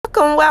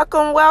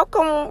Welcome,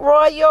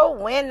 Royal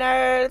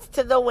Winners,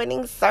 to the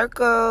Winning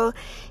Circle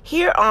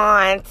here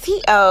on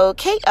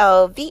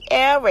TOKOVL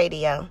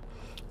Radio.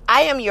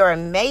 I am your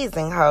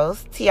amazing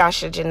host,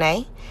 Tiasha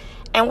Janae,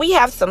 and we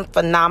have some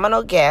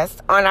phenomenal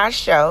guests on our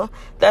show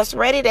that's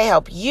ready to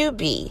help you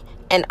be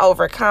an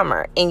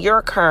overcomer in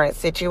your current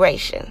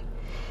situation.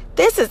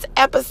 This is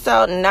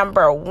episode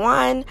number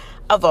 1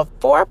 of a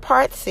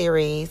 4-part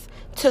series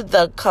to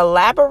the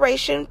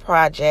collaboration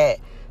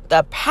project,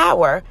 The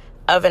Power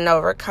of an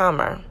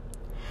Overcomer.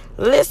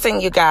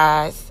 Listen, you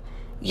guys,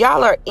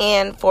 y'all are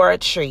in for a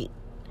treat.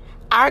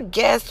 Our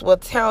guests will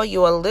tell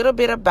you a little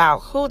bit about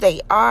who they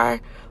are,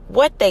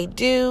 what they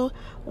do,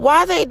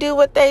 why they do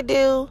what they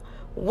do,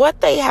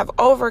 what they have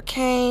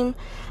overcame,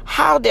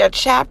 how their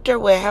chapter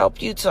will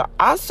help you to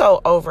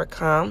also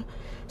overcome,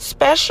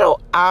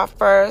 special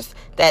offers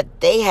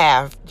that they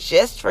have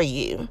just for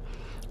you,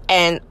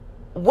 and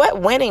what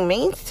winning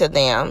means to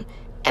them,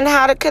 and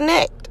how to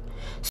connect.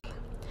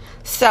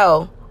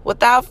 So,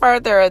 without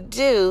further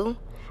ado,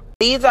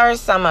 these are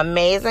some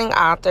amazing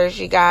authors,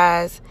 you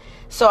guys.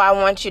 So I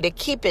want you to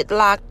keep it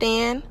locked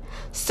in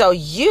so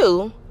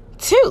you,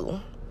 too,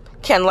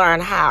 can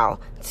learn how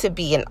to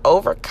be an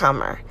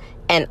overcomer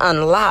and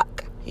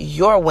unlock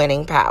your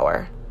winning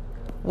power.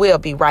 We'll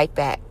be right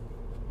back.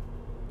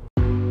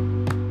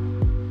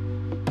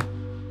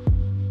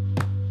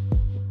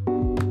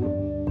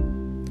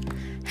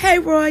 Hey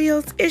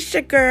Royals, it's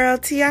your girl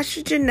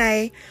Tiasha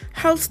Janae,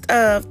 host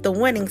of The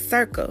Winning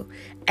Circle,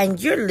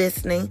 and you're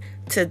listening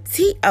to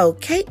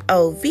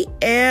TOKOVL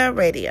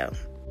Radio.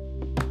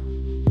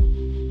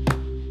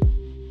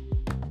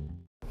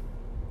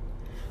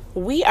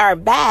 We are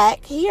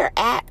back here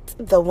at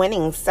The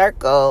Winning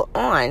Circle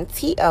on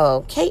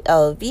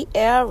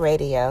TOKOVL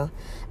Radio.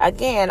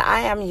 Again,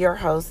 I am your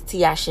host,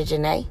 Tiasha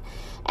Janae,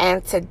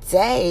 and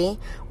today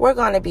we're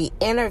going to be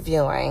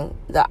interviewing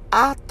the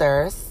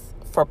authors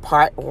for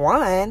part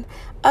 1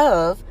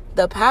 of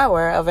The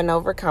Power of an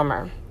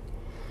Overcomer.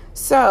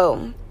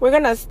 So, we're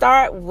going to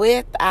start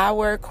with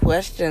our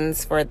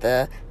questions for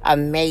the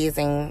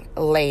amazing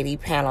lady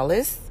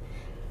panelists.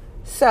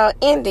 So,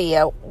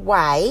 India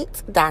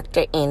White,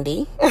 Dr.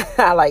 Indy,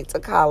 I like to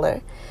call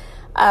her.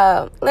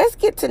 Let's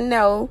get to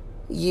know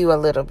you a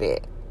little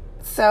bit.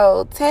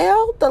 So,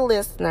 tell the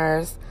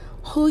listeners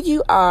who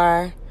you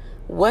are,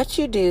 what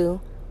you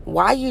do,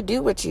 why you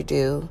do what you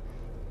do,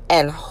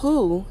 and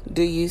who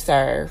do you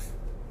serve?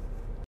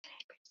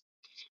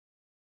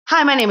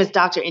 Hi, my name is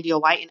Dr. India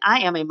White, and I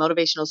am a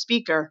motivational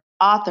speaker,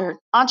 author,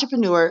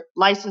 entrepreneur,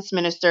 licensed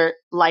minister,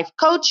 life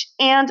coach,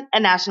 and a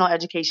national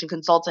education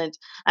consultant.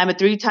 I'm a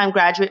 3-time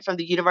graduate from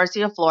the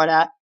University of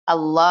Florida. I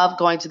love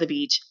going to the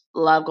beach,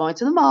 love going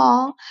to the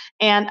mall,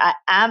 and I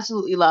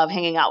absolutely love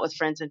hanging out with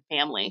friends and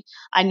family.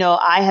 I know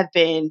I have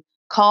been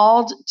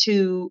called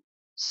to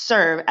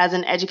serve as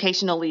an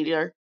educational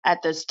leader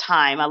at this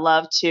time. I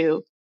love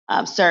to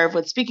serve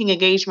with speaking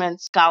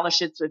engagements,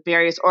 scholarships with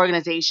various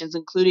organizations,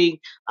 including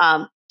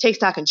Take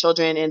Stock in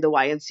Children and the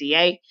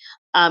YMCA.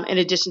 In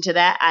addition to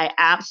that, I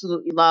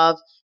absolutely love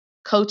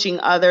coaching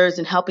others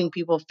and helping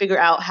people figure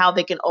out how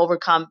they can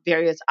overcome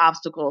various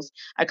obstacles.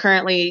 I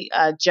currently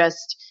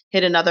just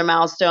hit another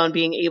milestone,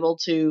 being able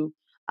to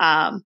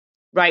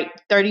write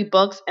 30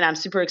 books, and I'm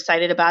super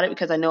excited about it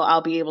because I know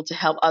I'll be able to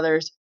help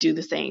others do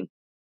the same.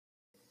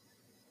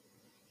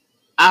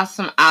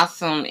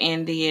 Awesome,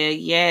 India.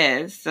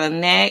 Yes. So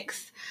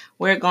next,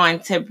 we're going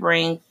to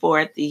bring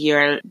forth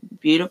your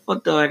beautiful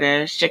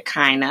daughter,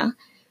 Shekinah.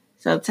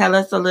 So tell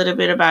us a little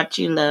bit about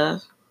you,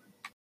 love.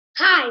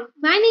 Hi,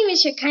 my name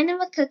is Shekinah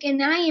McCook,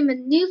 and I am a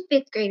new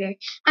 5th grader.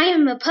 I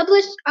am a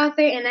published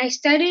author, and I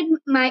started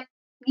my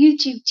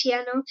YouTube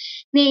channel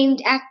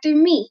named After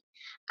Me.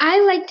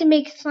 I like to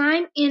make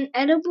slime and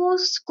edible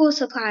school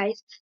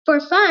supplies. For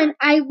fun,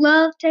 I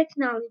love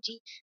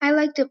technology. I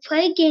like to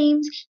play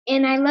games,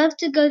 and I love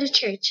to go to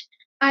church.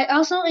 I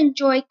also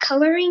enjoy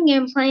coloring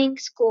and playing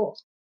school.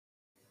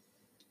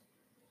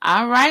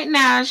 All right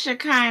now,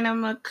 Shekinah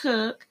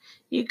McCook.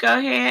 You go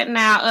ahead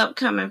now,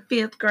 upcoming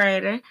 5th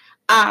grader,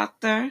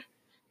 author.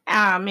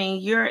 I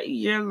mean,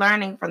 you're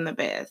learning from the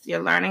best.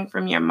 You're learning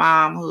from your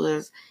mom, who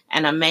is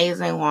an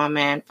amazing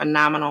woman,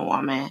 phenomenal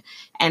woman.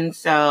 And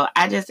so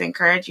I just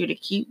encourage you to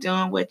keep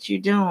doing what you're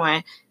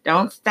doing.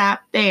 Don't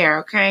stop there,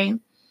 okay?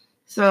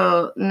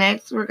 So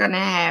next we're going to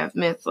have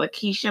Miss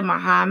Lakeisha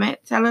Muhammad.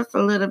 Tell us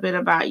a little bit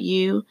about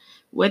you,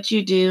 what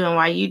you do, and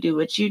why you do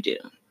what you do.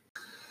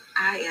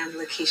 I am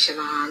Lakeisha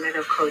Muhammad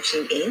of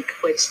Coaching Inc.,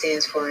 which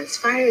stands for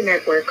Inspire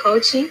Network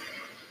Coaching.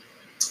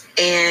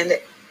 And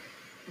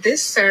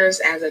this serves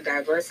as a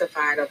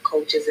diversified of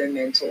coaches and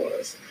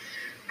mentors.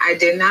 I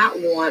did not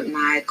want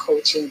my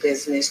coaching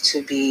business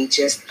to be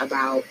just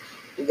about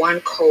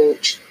one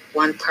coach,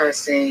 one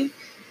person,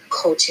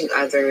 coaching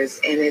others.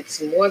 And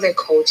it's more than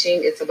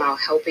coaching. It's about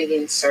helping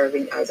and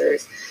serving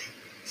others,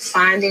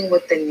 finding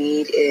what the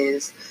need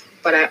is.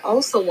 But I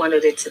also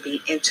wanted it to be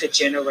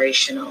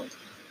intergenerational.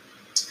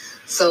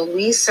 So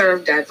we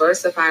serve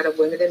diversified of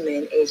women and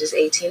men ages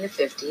 18 to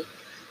 50.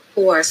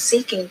 who are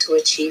seeking to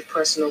achieve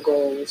personal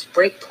goals,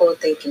 break poor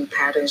thinking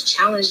patterns,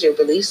 challenge your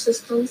belief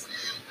systems,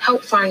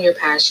 help find your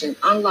passion,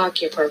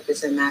 unlock your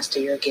purpose, and master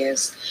your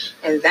gifts.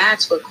 And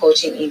that's what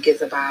Coaching Inc.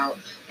 is about: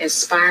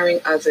 inspiring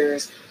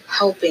others,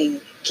 helping,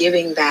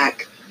 giving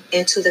back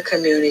into the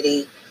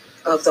community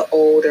of the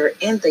older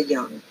and the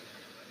young.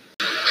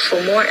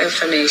 For more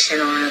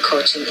information on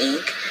Coaching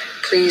Inc.,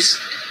 please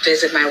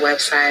visit my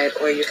website,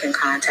 or you can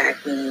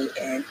contact me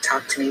and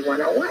talk to me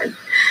one-on-one.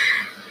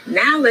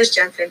 Now let's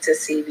jump into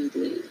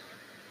CBD.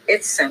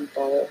 It's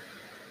simple.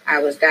 I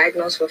was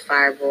diagnosed with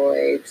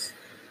fibroids,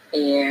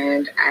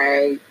 and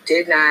I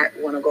did not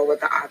want to go with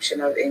the option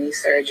of any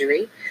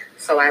surgery,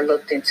 so I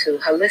looked into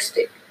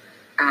holistic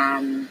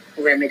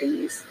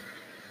remedies,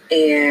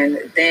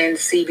 and then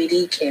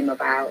CBD came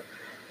about.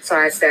 So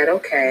I said,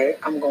 okay,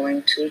 I'm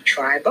going to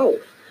try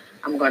both.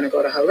 I'm going to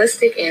go to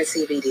holistic and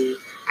CBD.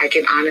 I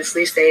can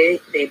honestly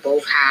say they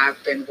both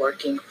have been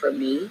working for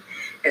me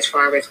as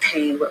far as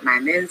pain with my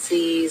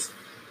menses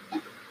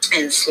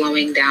and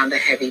slowing down the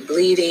heavy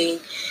bleeding.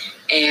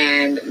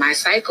 And my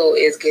cycle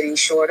is getting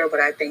shorter, but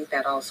I think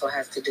that also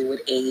has to do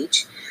with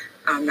age.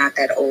 I'm not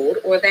that old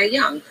or that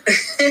young.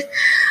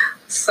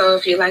 So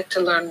if you'd like to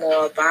learn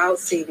more about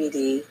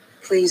CBD,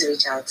 please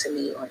reach out to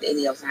me on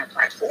any of my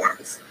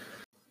platforms.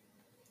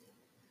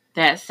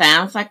 That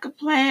sounds like a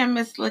plan,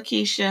 Miss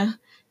Lakeisha.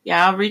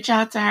 Y'all reach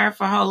out to her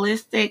for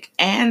holistic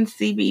and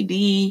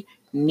CBD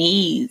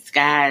needs,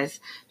 guys.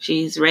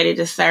 She's ready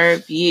to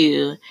serve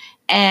you.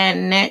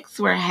 And next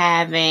we're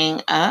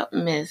having up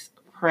Miss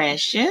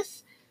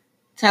Precious.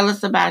 Tell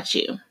us about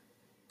you.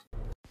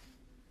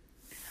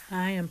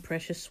 I am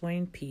Precious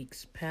Swain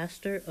Peaks,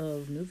 pastor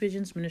of New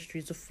Visions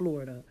Ministries of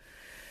Florida,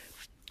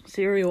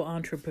 serial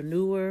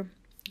entrepreneur,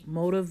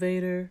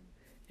 motivator,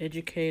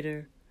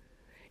 educator,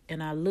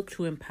 and I look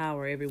to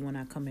empower everyone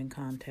I come in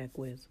contact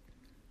with.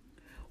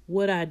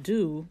 What I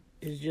do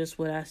is just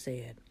what I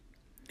said.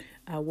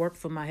 I work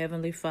for my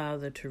Heavenly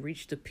Father to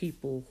reach the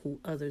people who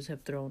others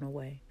have thrown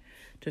away,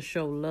 to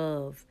show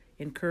love,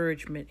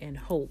 encouragement, and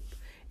hope,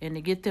 and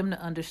to get them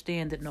to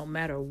understand that no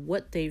matter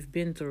what they've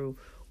been through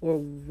or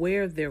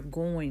where they're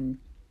going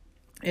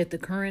at the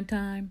current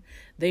time,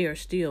 they are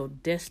still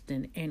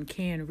destined and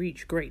can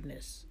reach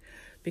greatness.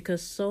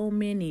 Because so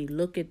many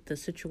look at the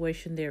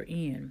situation they're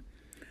in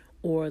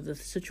or the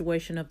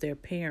situation of their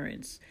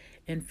parents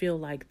and feel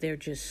like they're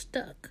just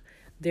stuck.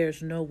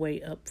 There's no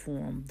way up for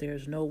them.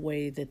 There's no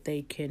way that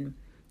they can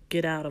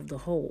get out of the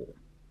hole.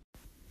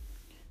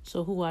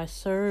 So who I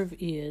serve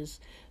is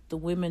the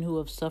women who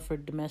have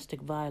suffered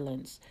domestic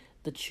violence,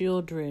 the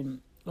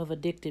children of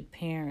addicted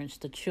parents,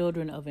 the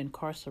children of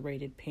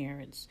incarcerated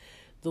parents,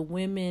 the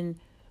women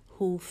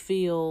who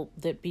feel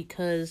that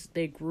because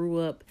they grew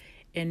up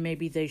and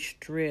maybe they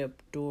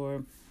stripped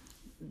or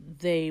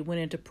they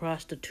went into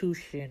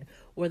prostitution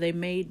or they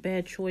made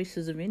bad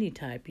choices of any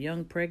type,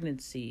 young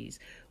pregnancies,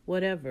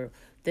 whatever,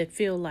 that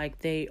feel like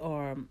they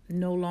are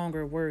no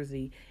longer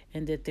worthy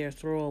and that they're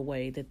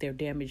throwaway, that they're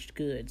damaged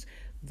goods.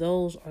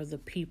 Those are the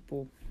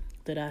people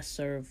that I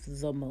serve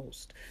the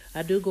most.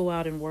 I do go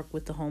out and work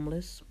with the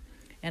homeless,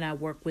 and I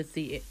work with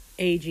the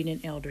aging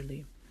and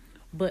elderly.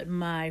 But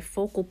my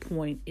focal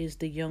point is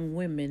the young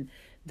women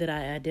that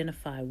I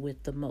identify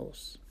with the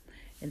most.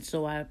 And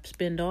so I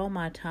spend all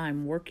my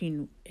time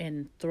working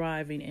and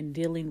thriving and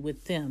dealing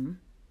with them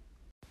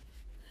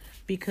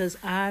because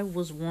I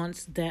was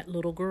once that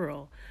little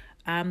girl.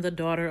 I'm the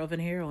daughter of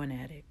an heroin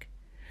addict.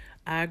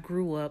 I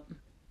grew up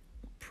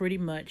pretty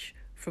much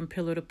from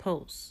pillar to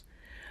post.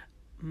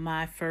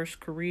 My first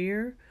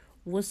career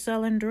was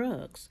selling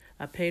drugs.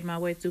 I paid my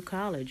way through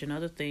college and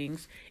other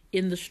things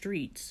in the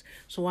streets.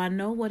 So I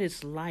know what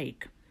it's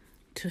like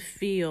to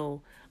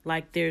feel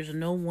like there's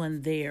no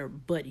one there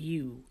but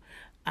you.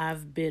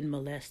 I've been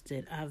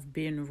molested. I've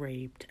been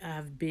raped.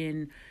 I've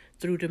been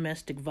through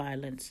domestic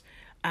violence.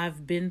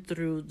 I've been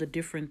through the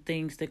different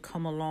things that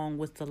come along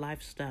with the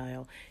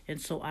lifestyle. And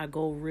so I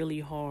go really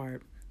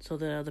hard so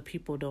that other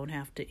people don't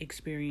have to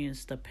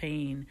experience the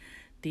pain,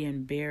 the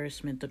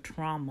embarrassment, the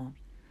trauma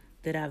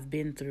that I've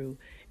been through.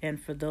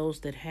 And for those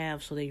that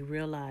have, so they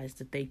realize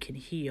that they can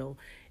heal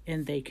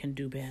and they can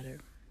do better.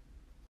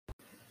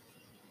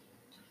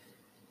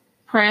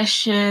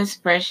 Precious,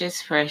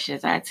 precious,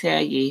 precious. I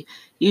tell you,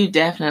 you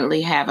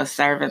definitely have a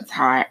servant's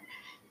heart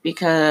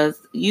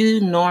because you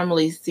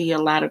normally see a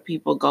lot of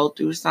people go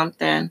through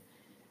something,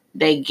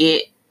 they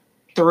get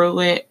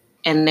through it,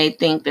 and they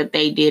think that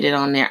they did it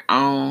on their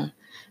own.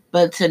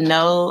 But to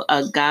know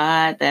a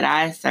God that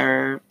I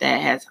serve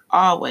that has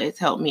always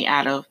helped me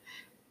out of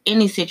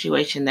any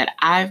situation that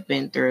I've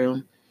been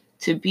through,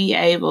 to be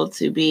able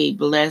to be a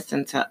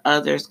blessing to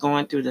others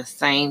going through the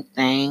same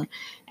thing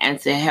and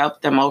to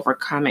help them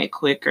overcome it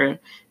quicker.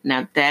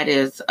 Now that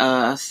is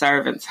a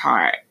servant's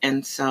heart.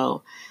 And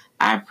so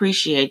I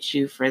appreciate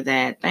you for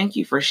that. Thank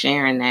you for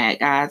sharing that.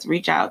 Guys,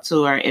 reach out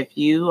to her if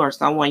you or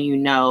someone you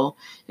know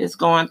is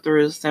going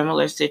through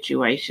similar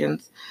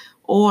situations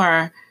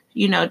or,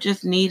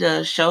 just need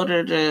a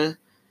shoulder to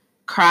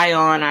cry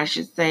on, I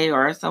should say,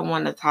 or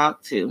someone to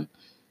talk to.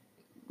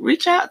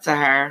 Reach out to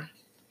her.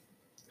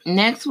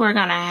 Next, we're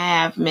going to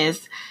have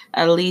Miss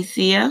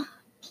Alicia.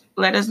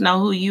 Let us know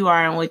who you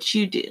are and what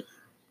you do.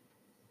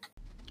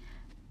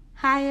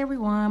 Hi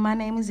everyone, my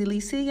name is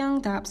Alicia Young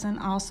Dobson,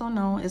 also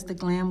known as the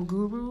Glam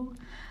Guru.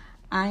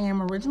 I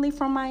am originally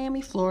from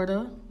Miami,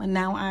 Florida, but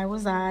now I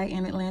reside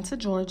in Atlanta,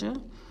 Georgia.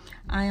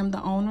 I am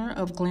the owner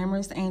of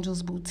Glamorous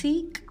Angels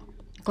Boutique.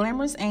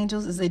 Glamorous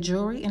Angels is a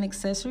jewelry and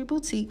accessory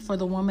boutique for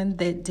the woman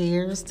that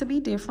dares to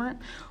be different.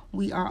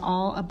 We are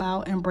all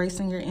about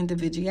embracing your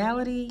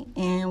individuality,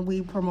 and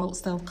we promote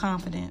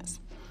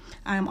self-confidence.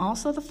 I am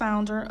also the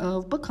founder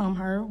of Become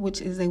Her, which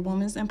is a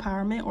women's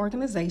empowerment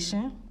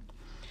organization.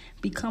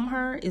 Become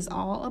Her is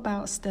all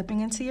about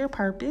stepping into your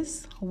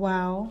purpose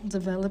while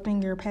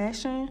developing your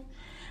passion.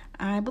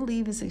 I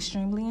believe it's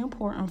extremely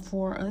important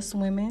for us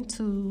women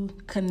to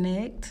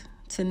connect,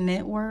 to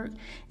network,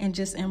 and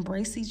just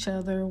embrace each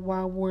other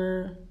while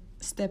we're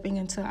stepping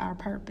into our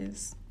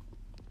purpose.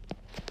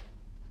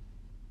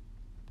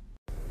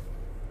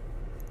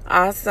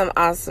 Awesome.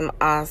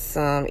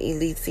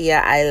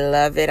 Alicia, I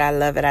love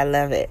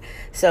it.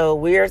 So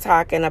we're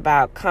talking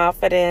about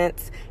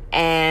confidence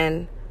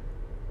and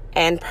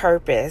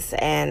purpose.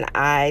 And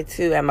I,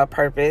 too, am a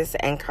purpose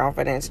and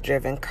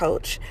confidence-driven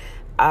coach.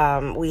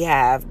 We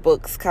have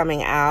books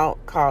coming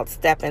out called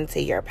Step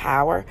Into Your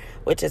Power,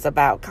 which is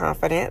about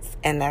confidence,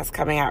 and that's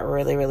coming out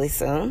really, really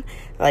soon,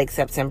 like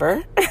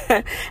September.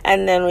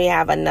 And then we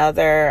have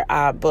another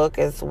book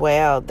as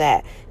well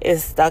that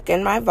is stuck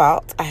in my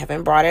vault. I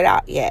haven't brought it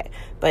out yet,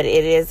 but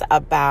it is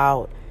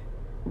about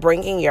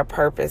bringing your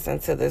purpose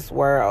into this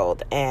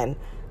world and,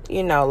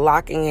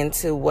 locking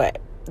into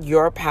what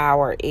your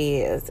power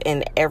is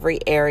in every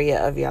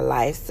area of your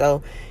life.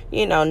 So,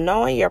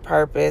 knowing your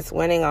purpose,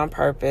 winning on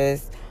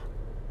purpose,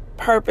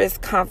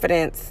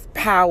 confidence,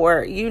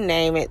 power, you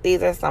name it.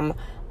 These are some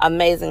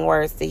amazing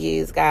words to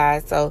use,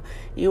 guys. So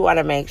you want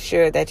to make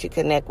sure that you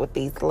connect with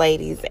these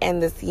ladies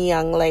and this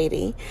young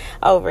lady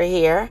over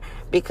here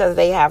because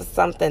they have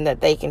something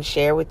that they can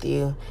share with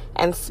you.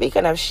 And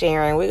speaking of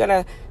sharing, we're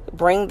going to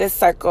bring this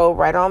circle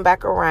right on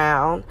back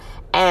around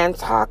and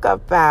talk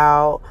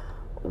about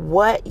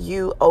what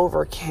you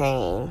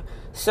overcame.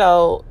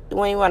 So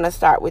we want to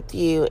start with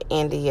you,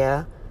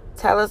 India.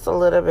 Tell us a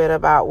little bit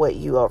about what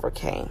you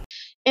overcame.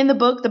 In the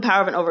book, The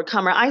Power of an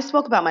Overcomer, I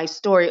spoke about my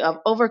story of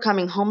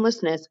overcoming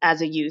homelessness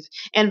as a youth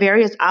and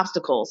various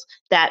obstacles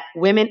that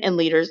women and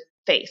leaders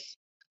face.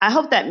 I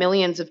hope that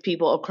millions of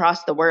people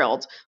across the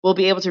world will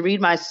be able to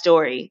read my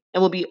story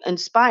and will be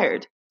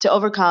inspired to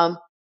overcome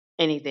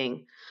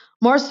anything.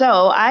 More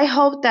so, I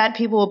hope that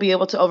people will be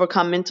able to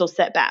overcome mental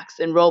setbacks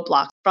and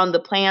roadblocks from the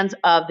plans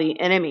of the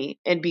enemy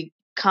and become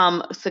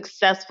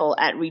successful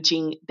at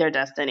reaching their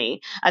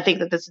destiny. I think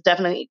that this is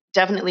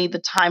definitely the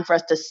time for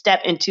us to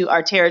step into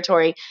our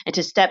territory and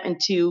to step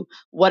into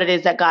what it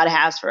is that God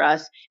has for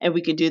us. And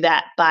we can do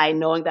that by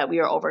knowing that we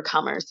are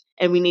overcomers,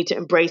 and we need to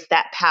embrace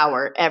that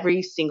power,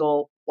 every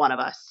single one of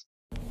us.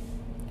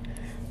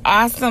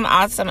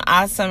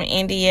 Awesome,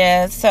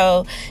 India.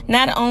 So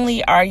not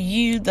only are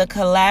you the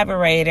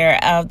collaborator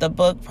of the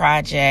book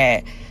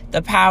project,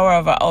 The Power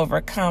of an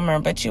Overcomer,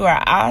 but you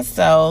are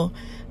also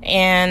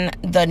in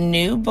the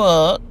new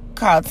book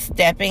called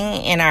Stepping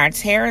in Our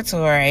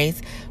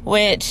Territories,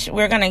 which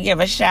we're going to give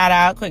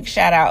a quick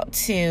shout out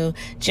to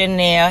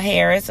Janelle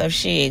Harris of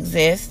She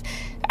Exists.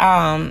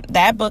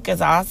 That book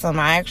is awesome.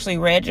 I actually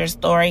read your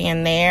story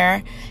in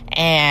there,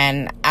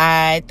 and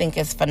I think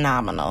it's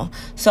phenomenal.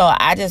 So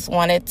I just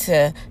wanted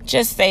to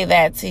just say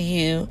that to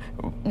you,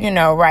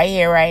 right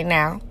here, right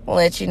now.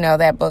 Let you know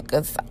that book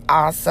is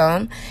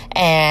awesome.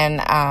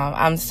 And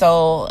I'm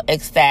so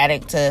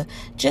ecstatic to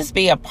just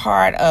be a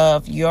part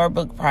of your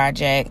book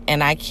project.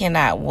 And I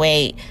cannot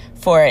wait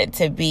for it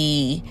to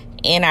be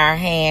in our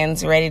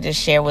hands, ready to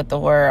share with the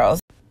world.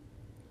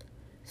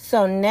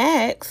 So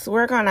next,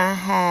 we're going to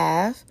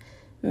have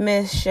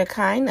Miss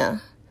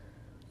Shekinah.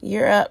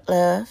 You're up,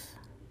 love.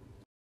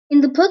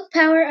 In the book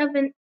Power of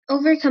an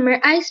Overcomer,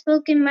 I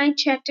spoke in my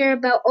chapter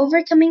about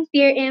overcoming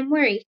fear and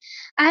worry.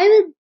 I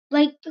would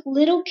like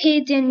little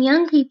kids and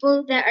young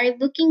people that are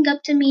looking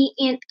up to me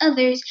and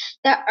others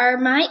that are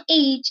my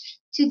age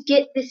to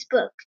get this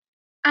book.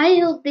 I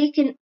hope they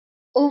can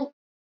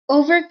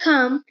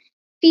overcome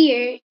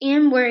fear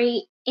and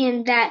worry,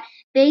 and that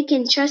they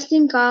can trust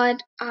in God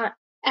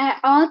at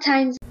all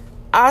times.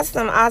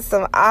 Awesome,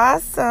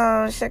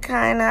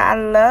 Shekinah. I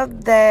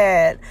love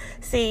that.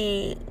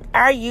 See,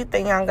 our youth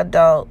and young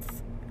adults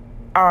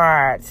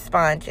are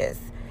sponges.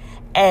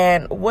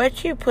 And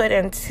what you put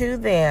into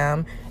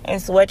them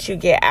is what you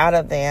get out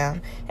of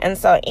them. And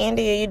so,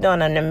 India, you're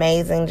doing an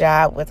amazing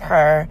job with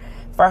her.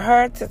 For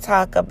her to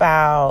talk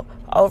about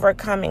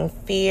overcoming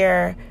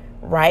fear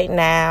right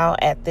now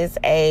at this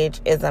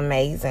age is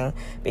amazing,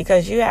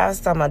 because you have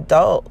some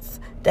adults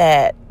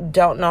that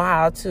don't know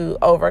how to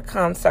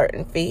overcome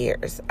certain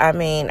fears. I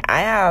mean,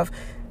 I have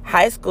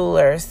high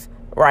schoolers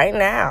right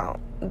now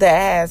that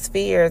has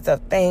fears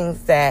of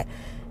things that,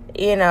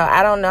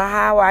 I don't know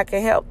how I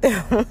can help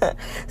them.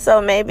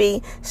 So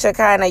maybe,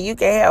 Shekinah, you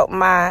can help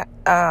my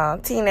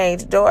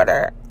teenage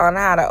daughter on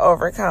how to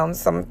overcome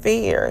some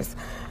fears.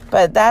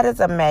 But that is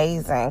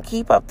amazing.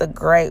 Keep up the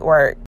great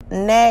work.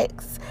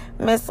 Next,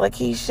 Miss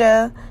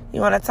Lakeisha,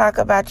 you want to talk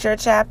about your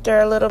chapter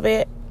a little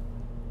bit?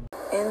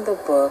 In the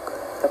book,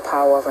 The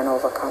Power of an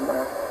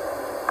Overcomer,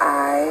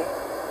 I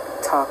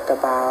talked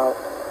about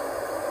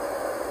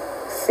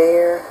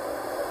fear,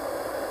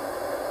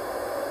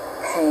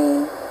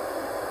 pain,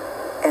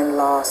 and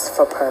loss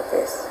for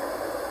purpose.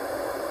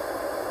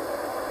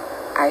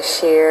 I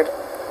shared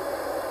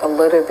a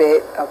little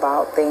bit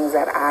about things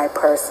that I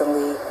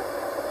personally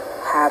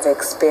have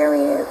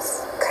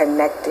experienced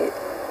connected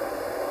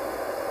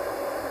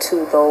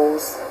to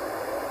those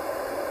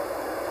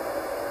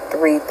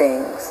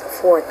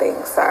four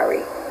things,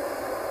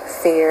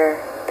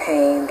 fear,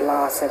 pain,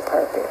 loss, and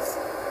purpose.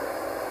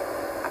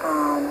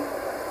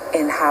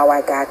 And how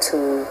I got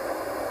to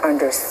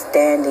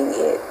understanding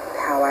it,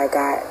 how I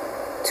got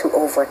to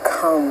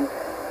overcome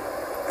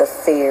the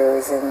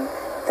fears and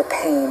the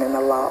pain and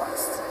the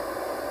loss,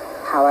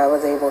 how I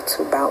was able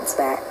to bounce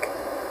back,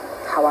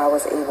 how I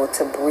was able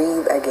to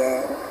breathe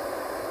again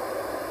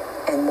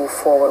and move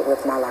forward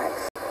with my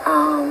life.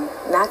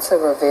 Not to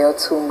reveal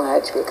too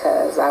much,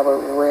 because I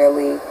would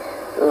really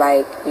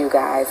like you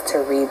guys to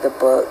read the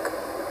book,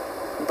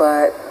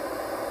 but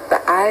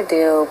the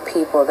ideal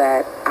people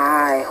that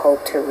I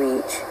hope to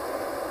reach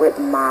with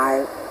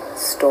my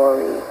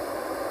story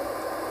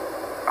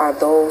are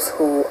those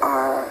who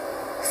are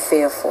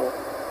fearful,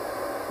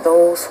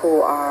 those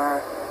who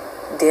are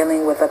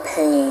dealing with a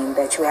pain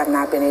that you have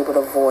not been able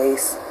to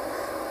voice,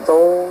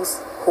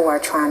 those who are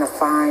trying to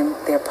find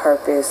their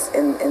purpose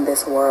in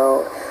this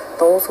world,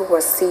 those who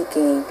are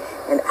seeking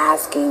and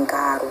asking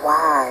God,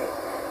 why?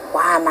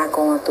 Why am I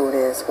going through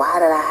this? Why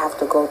did I have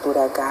to go through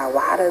that, God?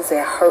 Why does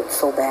it hurt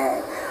so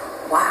bad?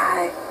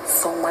 Why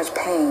so much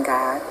pain,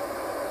 God?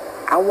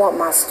 I want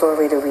my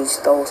story to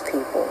reach those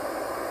people.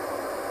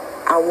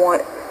 I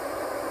want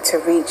to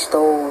reach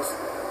those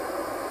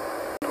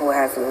who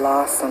have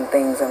lost some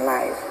things in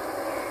life.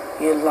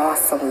 You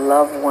lost some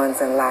loved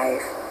ones in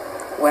life,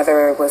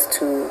 whether it was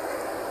to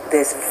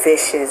this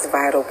vicious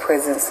vital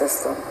prison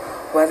system,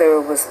 whether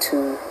it was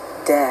to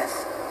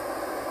death.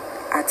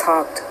 I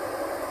talked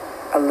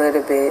a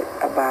little bit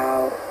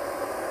about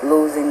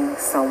losing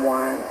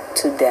someone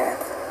to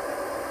death.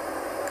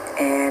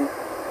 And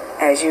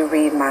as you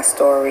read my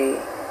story,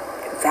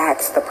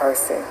 that's the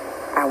person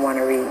I want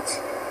to reach.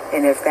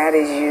 And if that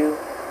is you,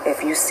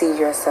 if you see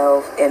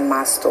yourself in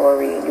my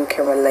story and you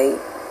can relate,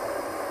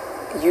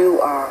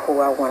 you are who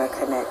I want to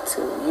connect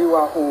to. You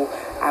are who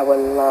I would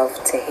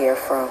love to hear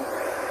from.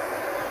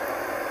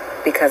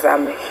 Because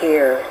I'm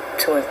here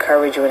to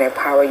encourage you and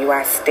empower you.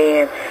 I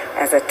stand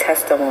as a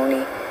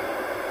testimony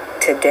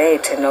today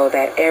to know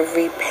that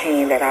every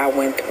pain that I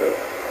went through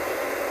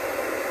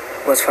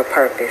was for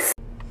purpose.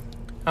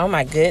 Oh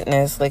my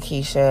goodness,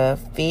 Lakeisha.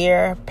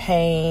 Fear,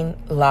 pain,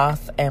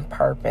 loss, and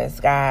purpose.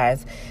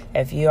 Guys,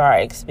 if you are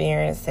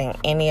experiencing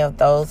any of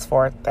those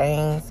four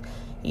things,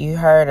 you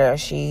heard her.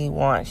 She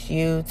wants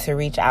you to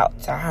reach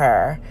out to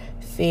her.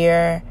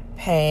 Fear,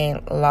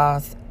 pain,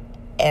 loss,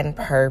 and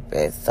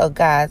purpose. So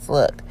guys,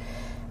 look.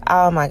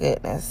 Oh my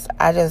goodness.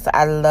 I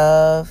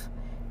love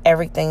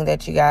everything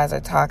that you guys are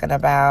talking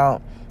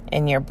about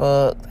in your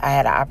book. I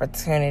had an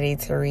opportunity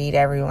to read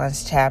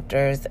everyone's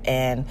chapters,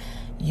 and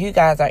you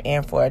guys are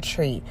in for a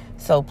treat.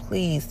 So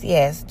please,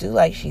 yes, do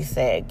like she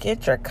said,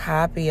 get your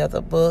copy of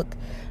the book.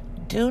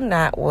 Do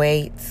not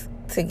wait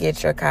to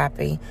get your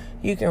copy.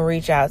 You can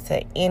reach out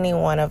to any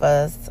one of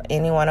us,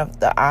 any one of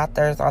the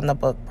authors on the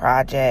book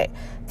project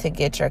to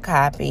get your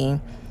copy.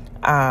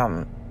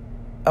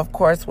 Of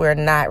course, we're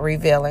not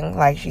revealing,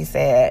 like she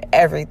said,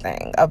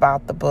 everything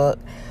about the book.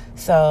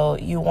 So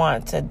you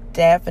want to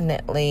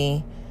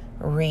definitely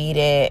read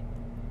it,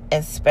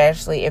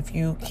 especially if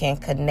you can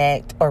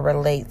connect or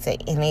relate to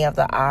any of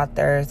the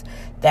authors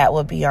that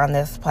will be on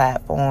this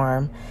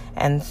platform.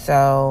 And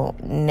so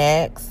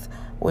next,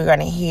 we're going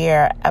to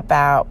hear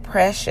about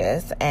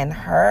Precious and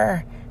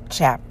her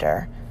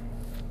chapter.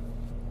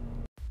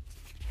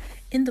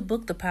 In the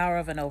book, The Power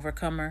of an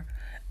Overcomer,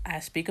 I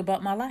speak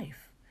about my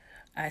life.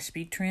 I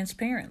speak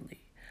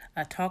transparently.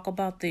 I talk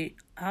about the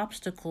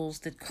obstacles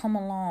that come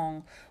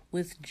along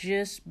with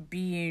just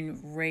being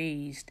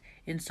raised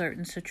in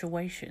certain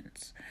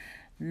situations.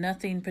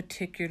 Nothing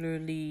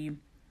particularly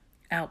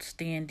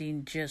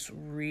outstanding, just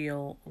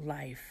real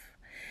life.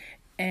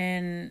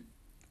 And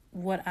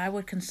what I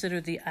would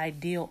consider the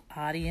ideal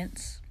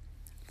audience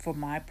for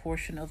my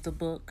portion of the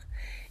book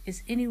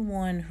is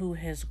anyone who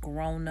has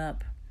grown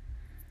up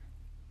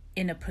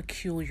in a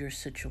peculiar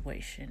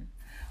situation.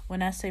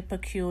 When I say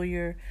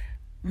peculiar,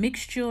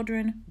 mixed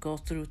children go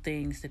through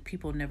things that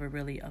people never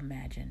really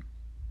imagine.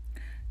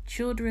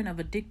 Children of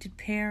addicted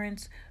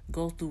parents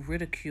go through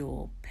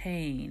ridicule,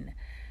 pain,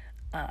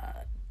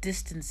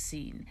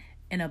 distancing,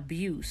 and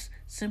abuse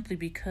simply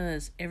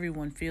because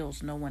everyone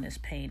feels no one is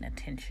paying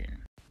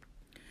attention.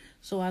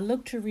 So I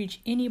look to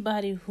reach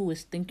anybody who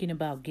is thinking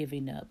about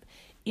giving up.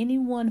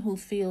 Anyone who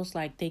feels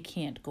like they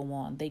can't go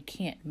on, they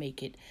can't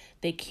make it,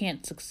 they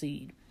can't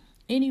succeed.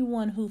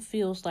 Anyone who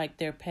feels like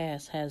their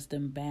past has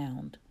them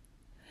bound.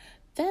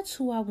 That's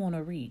who I want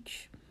to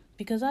reach,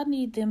 because I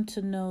need them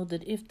to know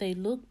that if they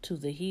look to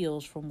the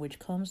hills from which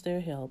comes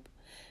their help,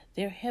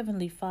 their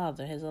Heavenly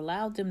Father has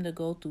allowed them to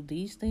go through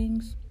these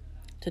things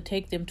to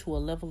take them to a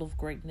level of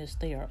greatness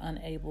they are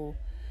unable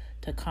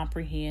to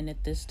comprehend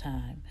at this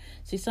time.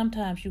 See,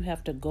 sometimes you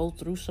have to go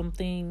through some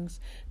things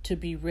to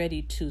be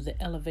ready to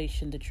the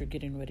elevation that you're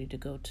getting ready to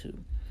go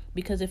to.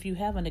 Because if you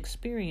haven't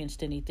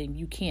experienced anything,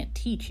 you can't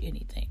teach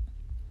anything.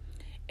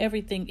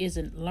 Everything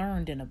isn't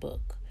learned in a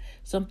book.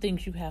 Some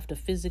things you have to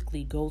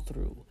physically go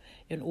through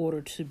in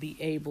order to be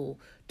able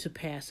to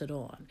pass it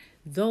on.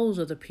 Those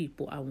are the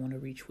people I want to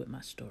reach with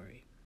my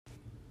story.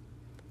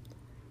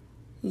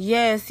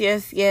 Yes,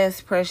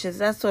 Precious.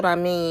 That's what I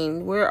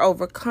mean. We're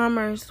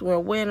overcomers. We're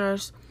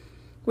winners.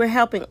 We're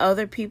helping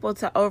other people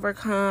to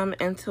overcome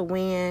and to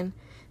win.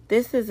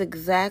 This is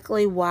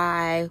exactly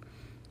why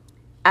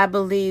I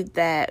believe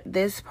that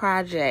this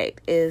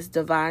project is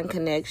divine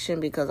connection,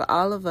 because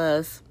all of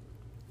us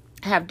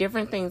have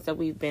different things that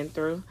we've been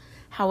through.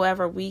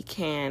 However, we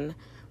can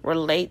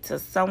relate to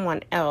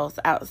someone else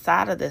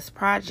outside of this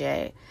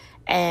project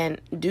and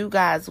do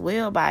God's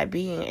will by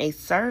being a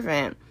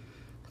servant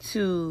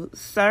to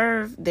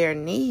serve their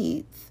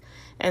needs.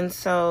 And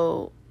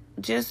so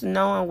just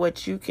knowing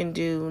what you can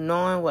do,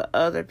 knowing what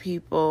other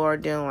people are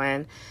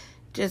doing,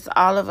 just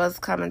all of us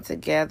coming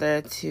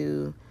together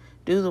to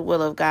do the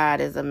will of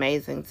God is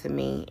amazing to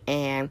me.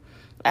 And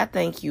I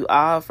thank you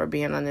all for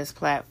being on this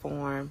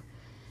platform.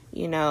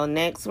 You know,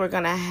 next we're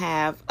going to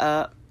have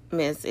up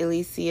Miss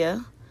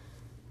Alicia.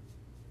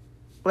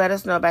 Let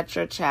us know about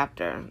your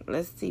chapter.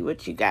 Let's see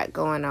what you got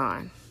going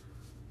on.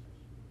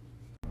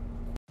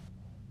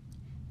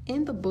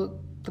 In the book,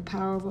 The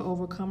Power of an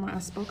Overcomer, I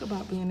spoke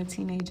about being a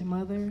teenage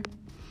mother.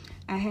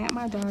 I had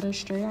my daughter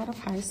straight out of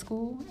high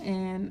school,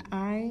 and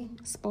I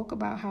spoke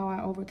about how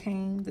I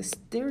overcame the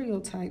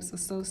stereotypes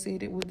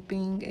associated with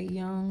being a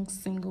young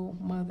single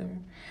mother.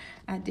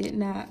 I did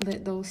not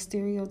let those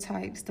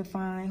stereotypes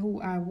define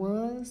who I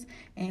was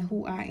and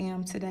who I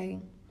am today.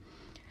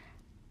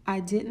 I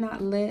did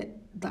not let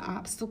the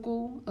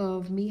obstacle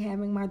of me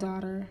having my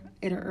daughter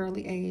at an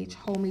early age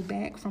hold me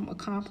back from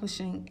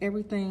accomplishing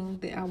everything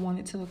that I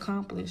wanted to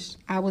accomplish.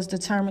 I was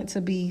determined to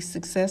be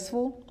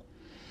successful.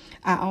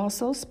 I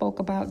also spoke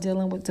about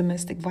dealing with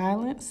domestic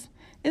violence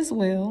as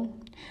well.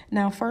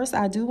 Now, first,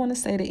 I do want to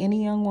say to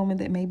any young woman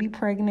that may be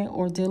pregnant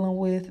or dealing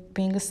with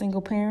being a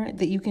single parent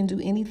that you can do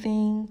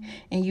anything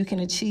and you can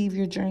achieve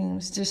your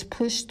dreams. Just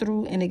push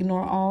through and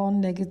ignore all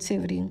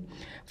negativity.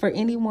 For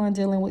anyone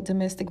dealing with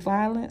domestic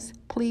violence,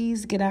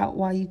 please get out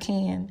while you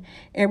can.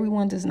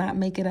 Everyone does not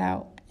make it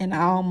out, and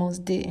I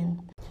almost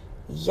didn't.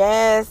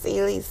 Yes,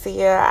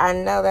 Alicia, I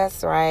know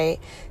that's right.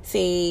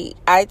 See,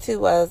 I too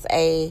was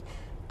a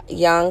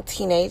young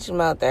teenage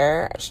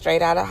mother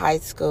straight out of high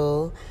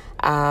school.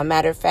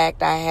 Matter of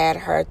fact, I had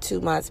her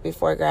 2 months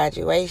before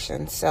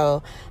graduation,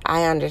 so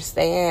I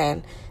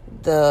understand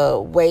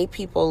the way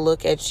people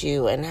look at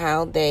you and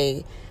how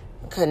they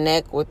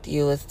connect with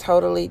you is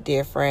totally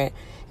different.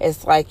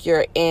 It's like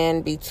you're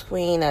in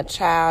between a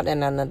child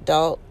and an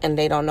adult, and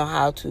they don't know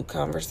how to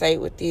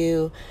conversate with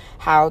you,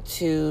 how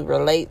to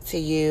relate to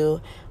you,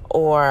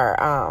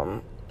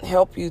 or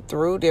help you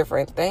through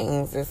different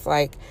things. It's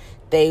like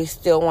they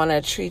still want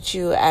to treat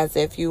you as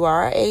if you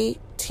are a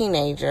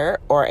teenager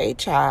or a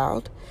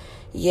child,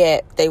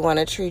 yet they want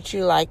to treat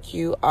you like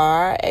you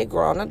are a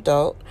grown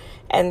adult.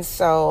 And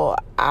so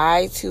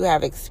I too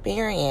have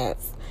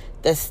experienced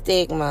the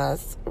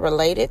stigmas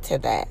related to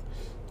that.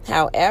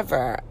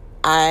 However,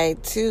 I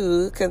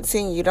too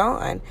continued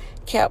on,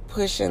 kept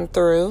pushing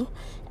through,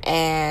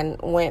 and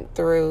went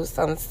through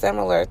some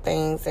similar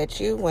things that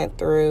you went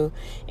through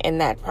in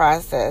that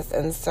process.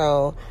 And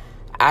so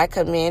I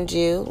commend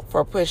you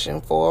for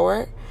pushing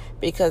forward,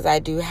 because I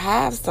do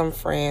have some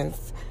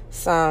friends,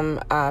 some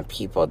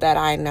people that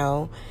I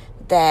know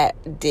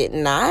that did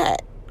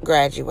not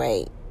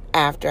graduate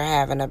after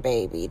having a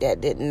baby,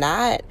 that did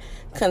not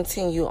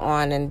continue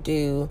on and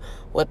do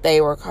what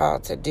they were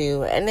called to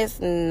do. And it's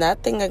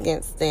nothing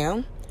against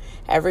them.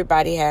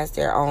 Everybody has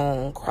their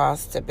own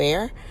cross to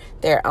bear,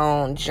 their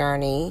own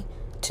journey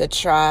to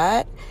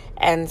trod.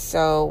 And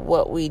so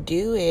what we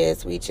do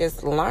is we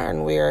just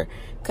learn. We're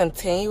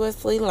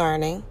continuously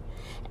learning.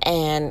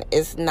 And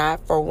it's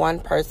not for one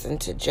person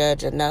to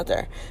judge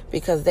another,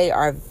 because they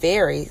are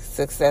very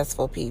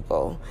successful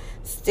people,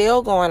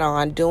 still going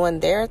on doing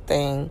their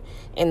thing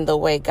in the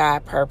way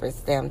God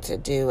purposed them to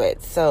do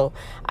it. So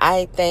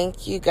I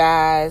thank you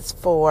guys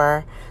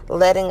for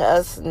letting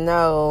us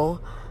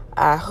know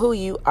who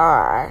you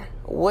are,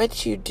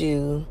 what you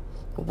do,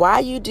 why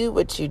you do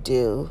what you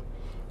do,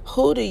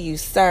 who do you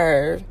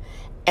serve,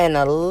 and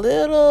a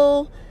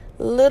little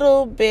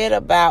bit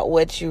about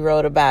what you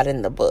wrote about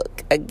in the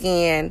book.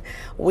 Again,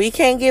 we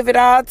can't give it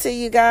all to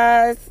you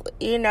guys.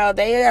 You know,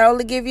 they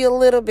only give you a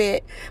little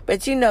bit,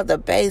 but you know the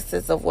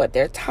basis of what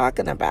they're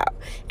talking about.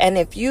 And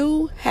if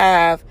you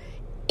have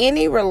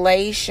any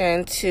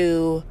relation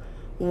to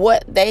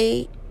what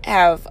they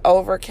have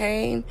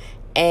overcame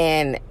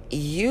and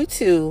you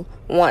too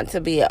want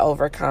to be an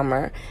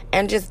overcomer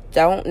and just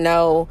don't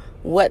know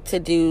what to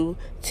do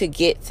to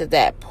get to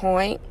that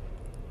point,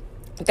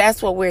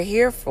 that's what we're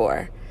here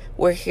for.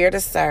 We're here to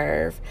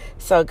serve.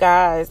 So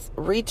guys,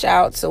 reach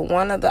out to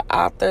one of the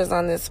authors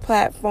on this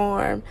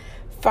platform.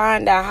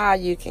 Find out how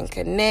you can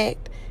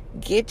connect.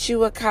 Get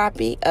you a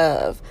copy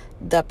of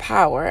The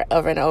Power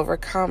of an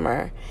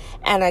Overcomer.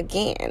 And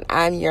again,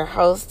 I'm your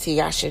host,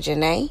 Tiasha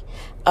Janae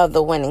of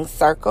The Winning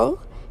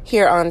Circle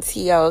here on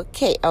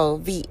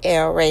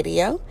TOKOVL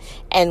Radio.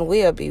 And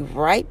we'll be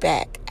right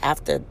back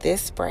after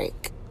this break.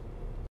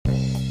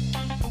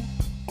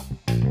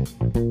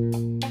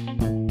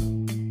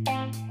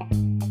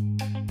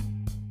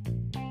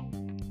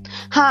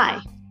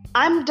 Hi,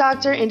 I'm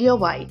Dr. India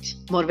White,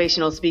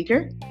 motivational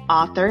speaker,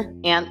 author,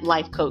 and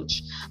life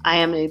coach. I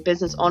am a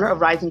business owner of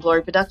Rising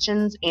Glory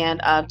Productions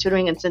and a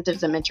Tutoring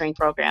Incentives and Mentoring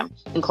Program,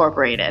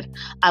 Incorporated.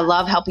 I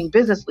love helping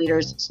business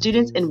leaders,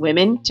 students, and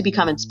women to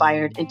become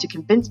inspired and to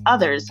convince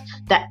others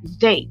that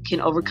they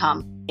can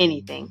overcome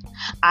anything.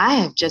 I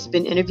have just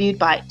been interviewed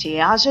by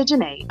Tiasha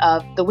Janae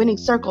of The Winning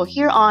Circle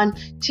here on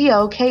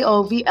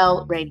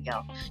TOKOVL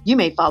Radio. You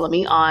may follow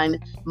me on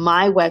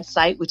my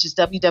website, which is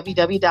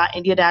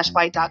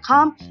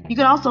www.india-white.com. You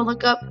can also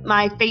look up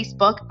my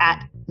Facebook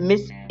at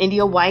Miss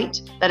India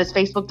White. That is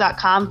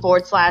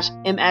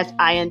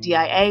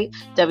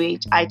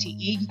facebook.com/MSINDIAWHITE.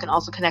 You can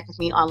also connect with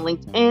me on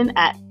LinkedIn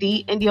at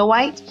The India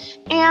White.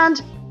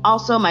 And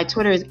also my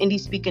Twitter is Indie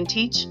Speak and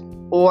Teach,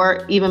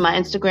 or even my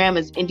Instagram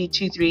is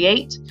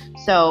Indie238.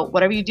 So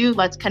whatever you do,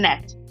 let's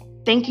connect.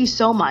 Thank you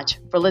so much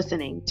for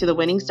listening to The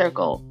Winning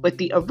Circle with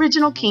the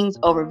original Kings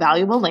Over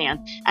Valuable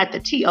Land at the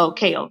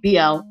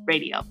TOKOVL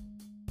Radio.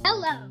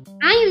 Hello,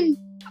 I am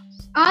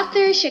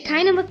author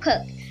Shekinah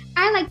McCook.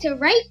 I like to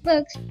write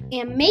books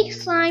and make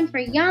slime for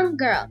young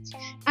girls.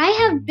 I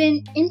have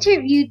been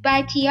interviewed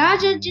by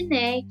Tiasha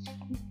Janae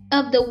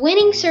of The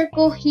Winning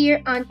Circle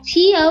here on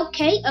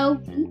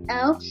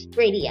TOKOVL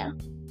Radio.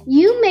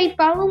 You may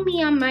follow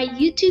me on my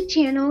YouTube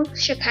channel,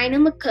 Shekinah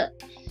McCook.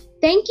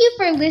 Thank you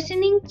for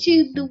listening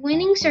to The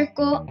Winning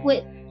Circle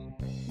with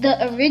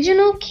the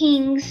original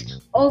Kings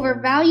Over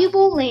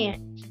Valuable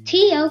Land,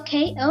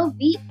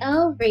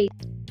 TOKOVL Radio.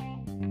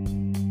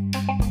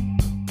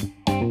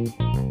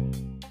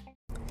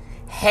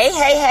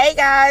 Hey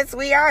guys,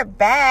 we are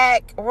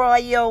back,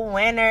 Royal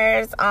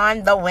Winners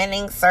on The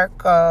Winning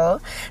Circle,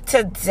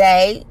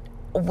 today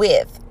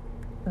with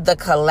the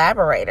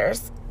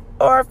collaborators,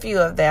 or a few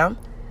of them,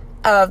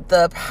 of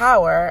The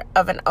Power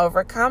of an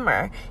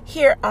Overcomer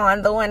here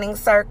on The Winning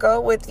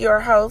Circle with your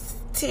host,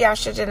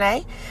 Tiasha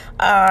Janae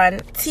on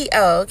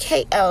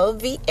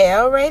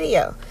TOKOVL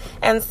Radio.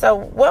 And so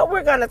what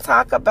we're going to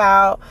talk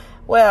about,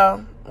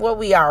 well, what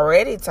we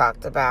already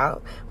talked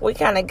about, we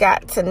kind of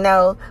got to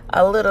know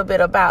a little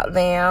bit about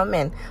them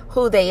and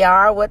who they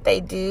are, what they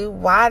do,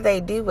 why they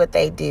do what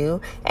they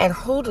do, and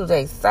who do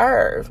they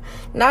serve.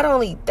 Not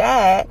only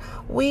that,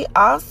 we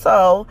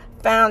also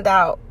found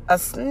out a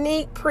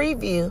sneak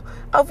preview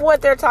of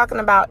what they're talking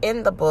about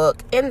in the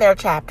book, in their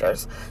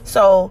chapters.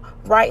 So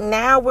right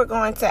now we're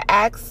going to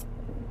ask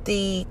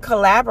the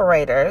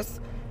collaborators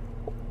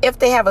if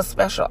they have a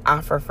special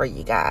offer for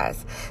you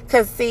guys.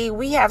 Because, see,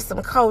 we have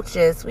some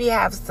coaches, we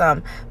have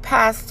some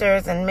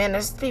pastors and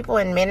people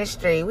in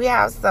ministry, we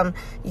have some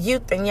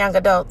youth and young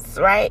adults,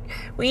 right?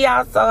 We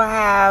also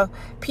have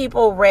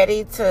people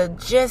ready to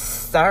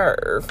just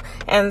serve.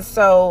 And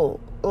so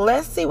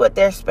let's see what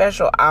their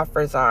special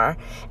offers are.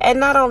 And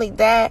not only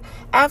that,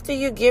 after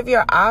you give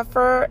your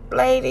offer,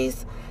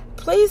 ladies,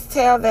 please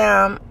tell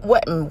them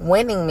what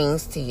winning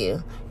means to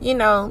you. You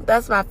know,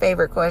 that's my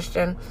favorite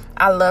question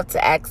I love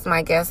to ask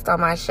my guests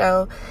on my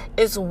show,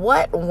 is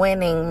what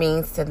winning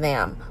means to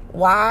them.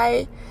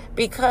 Why?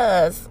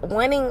 Because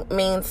winning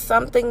means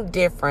something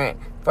different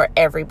for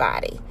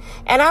everybody.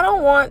 And I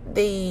don't want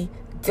the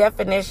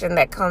definition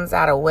that comes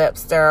out of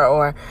Webster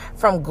or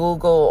from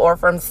Google or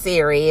from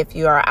Siri if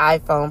you are an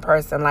iPhone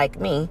person like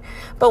me.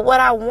 But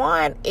what I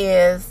want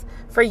is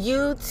for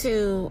you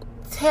to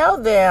tell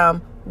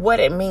them what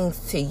it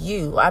means to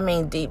you. I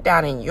mean, deep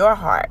down in your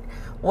heart,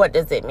 what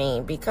does it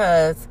mean?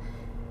 Because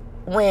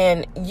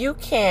when you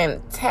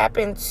can tap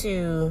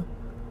into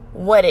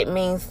what it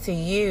means to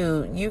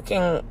you, you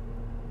can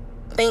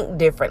think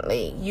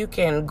differently, you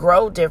can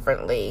grow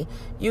differently,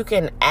 you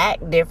can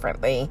act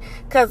differently.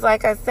 Because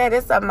like I said,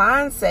 it's a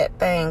mindset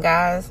thing,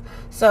 guys.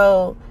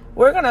 So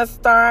we're going to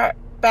start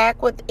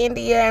back with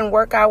India and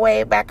work our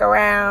way back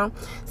around.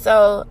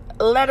 So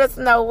let us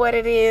know what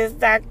it is,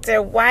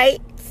 Dr.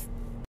 White.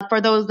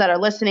 For those that are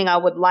listening, I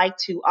would like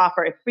to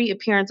offer a free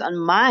appearance on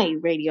my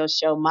radio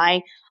show,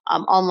 my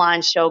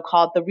online show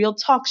called The Real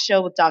Talk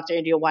Show with Dr.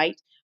 India White,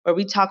 where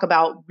we talk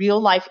about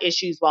real life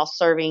issues while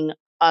serving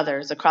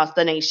others across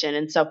the nation.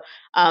 And so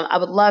I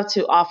would love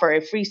to offer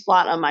a free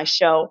slot on my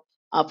show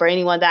for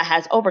anyone that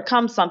has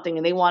overcome something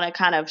and they want to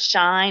kind of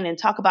shine and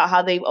talk about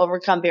how they've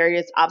overcome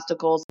various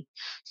obstacles.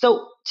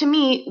 So to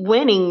me,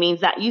 winning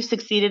means that you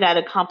succeeded at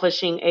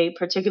accomplishing a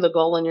particular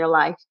goal in your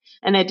life.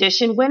 In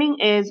addition, winning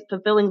is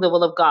fulfilling the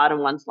will of God in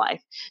one's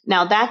life.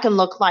 Now, that can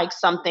look like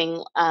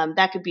something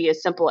that could be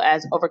as simple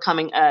as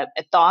overcoming a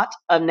thought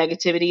of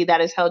negativity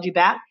that has held you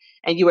back,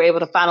 and you were able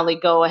to finally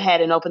go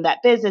ahead and open that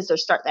business or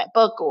start that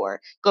book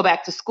or go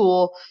back to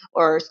school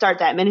or start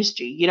that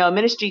ministry. You know,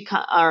 ministry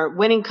or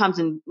winning comes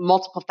in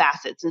multiple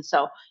facets. And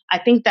so I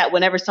think that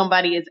whenever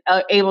somebody is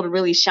able to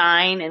really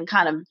shine and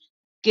kind of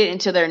get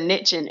into their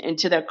niche and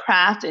into their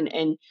craft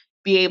and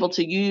be able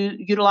to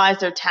utilize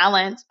their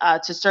talent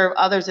to serve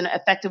others in an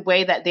effective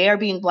way, that they are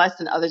being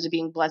blessed and others are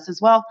being blessed as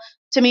well.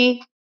 To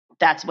me,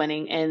 that's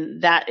winning.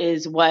 And that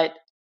is what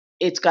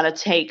it's going to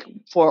take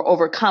for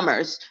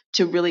overcomers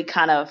to really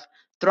kind of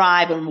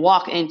thrive and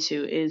walk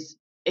into, is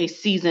a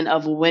season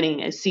of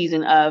winning, a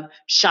season of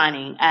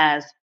shining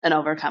as an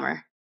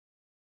overcomer.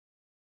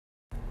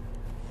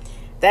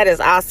 That is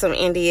awesome,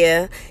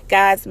 India.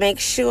 Guys, make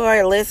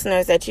sure,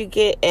 listeners, that you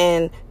get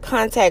in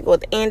contact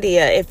with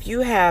India if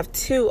you have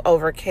to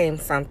overcome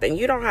something.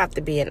 You don't have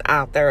to be an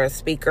author, a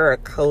speaker, a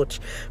coach,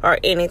 or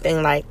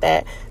anything like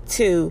that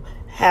to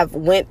have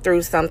went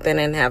through something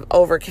and have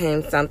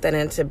overcome something,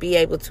 and to be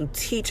able to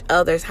teach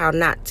others how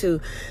not to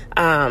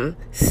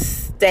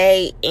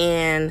stay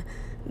in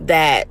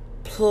that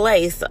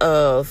place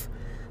of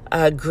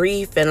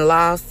grief and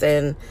loss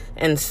and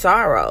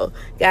sorrow.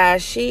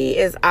 Guys, she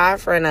is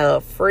offering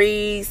a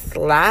free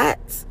slot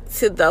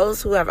to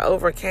those who have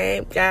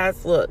overcame.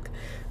 Guys, look,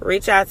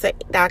 reach out to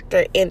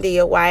Dr.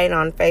 India White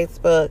on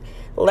Facebook.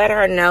 Let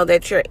her know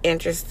that you're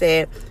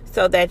interested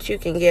so that you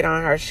can get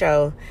on her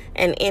show.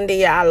 And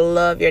India, I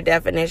love your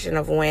definition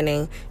of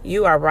winning.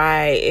 You are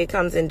right. It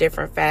comes in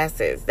different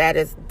facets. That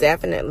is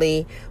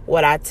definitely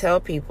what I tell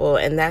people.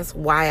 And that's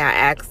why I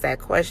ask that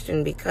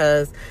question,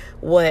 because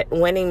what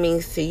winning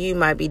means to you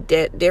might be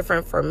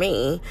different for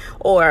me,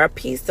 or a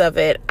piece of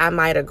it I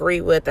might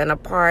agree with and a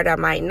part I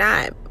might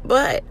not.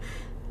 But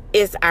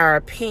it's our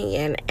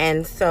opinion.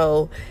 And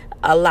so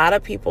a lot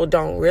of people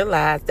don't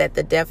realize that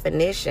the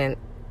definition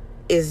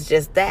is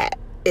just that.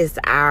 It's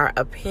our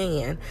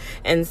opinion.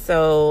 And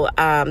so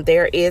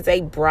there is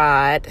a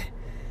broad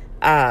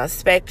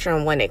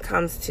spectrum when it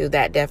comes to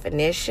that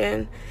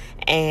definition.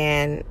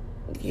 And,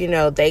 you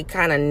know, they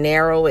kind of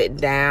narrow it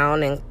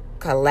down and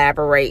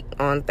collaborate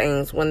on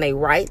things when they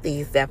write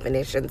these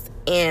definitions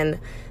in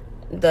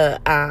the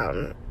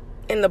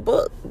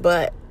book.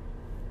 But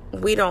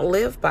we don't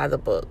live by the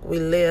book. We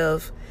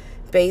live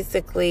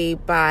basically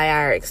by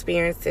our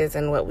experiences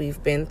and what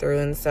we've been through.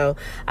 And so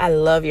I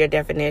love your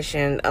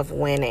definition of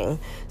winning.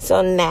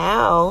 So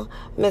now,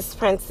 Miss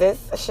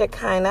Princess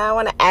Shekinah, I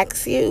want to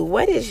ask you,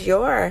 what is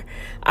your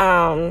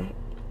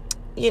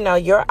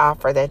your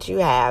offer that you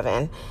have,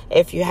 and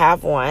if you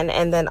have one,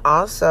 and then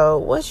also,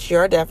 what's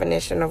your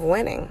definition of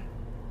winning?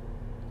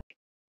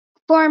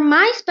 For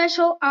my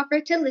special offer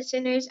to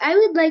listeners, I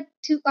would like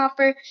to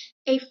offer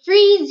a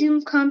free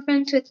Zoom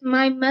conference with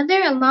my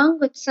mother along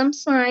with some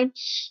slime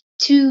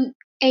to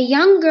a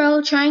young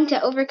girl trying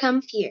to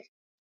overcome fear.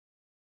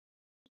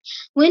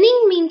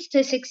 Winning means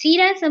to succeed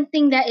at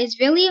something that is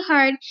really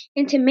hard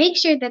and to make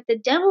sure that the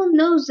devil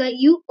knows that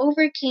you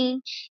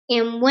overcame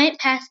and went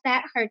past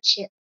that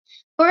hardship.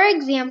 For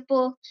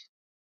example,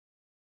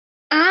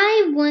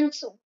 I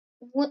once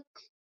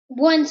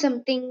won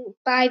something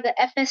by the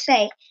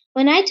FSA.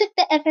 When I took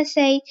the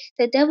FSA,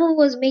 the devil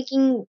was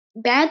making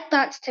bad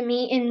thoughts to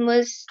me and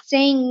was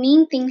saying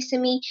mean things to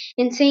me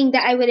and saying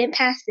that I wouldn't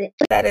pass it.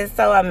 That is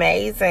so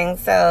amazing.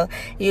 So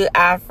you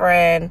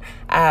offering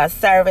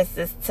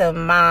services to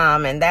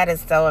mom, and that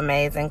is so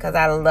amazing, because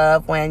I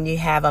love when you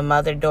have a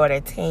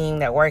mother-daughter team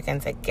that working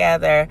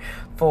together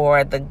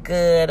for the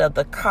good of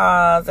the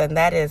cause, and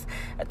that is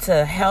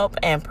to help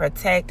and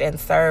protect and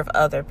serve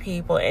other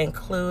people,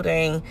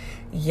 including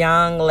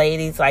young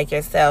ladies like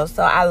yourself.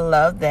 So I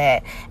love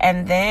that.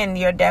 And then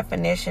your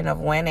definition of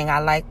winning, I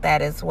like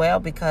that as well,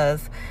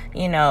 because,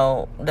 you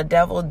know, the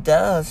devil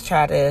does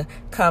try to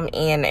come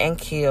in and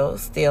kill,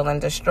 steal, and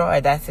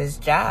destroy. That's his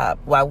job.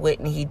 Why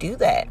wouldn't he do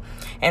that?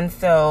 And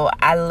so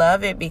I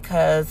love it,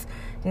 because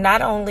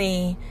not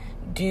only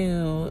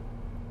do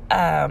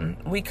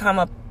we come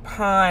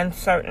upon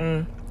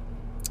certain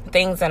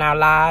things in our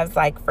lives,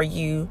 like for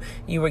you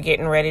were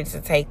getting ready to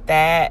take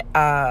that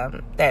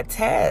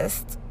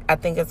test, I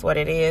think it's what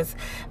it is.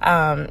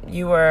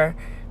 You were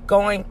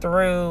going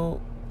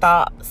through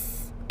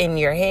thoughts in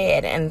your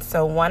head. And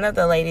so one of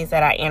the ladies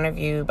that I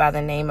interviewed by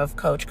the name of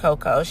Coach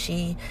Coco,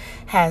 she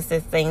has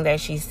this thing that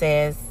she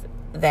says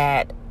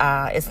that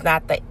it's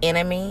not the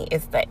enemy,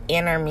 it's the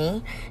inner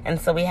me. And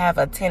so we have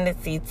a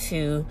tendency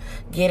to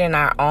get in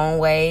our own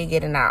way,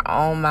 get in our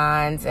own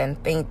minds,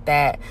 and think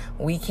that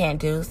we can't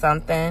do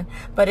something.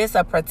 But it's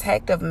a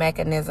protective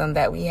mechanism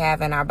that we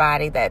have in our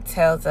body that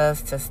tells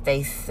us to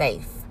stay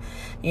safe.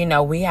 You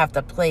know, we have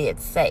to play it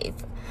safe.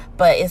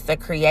 But it's the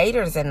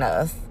creators in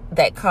us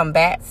that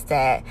combats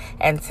that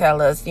and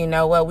tell us, you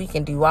know what, we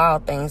can do all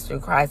things through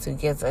Christ who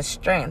gives us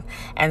strength.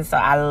 And so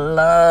I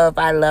love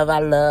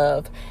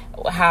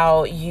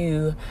how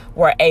you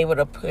were able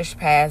to push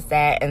past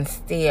that and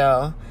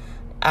still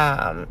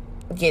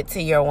get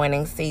to your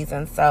winning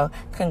season. So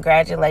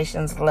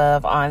congratulations,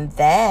 love, on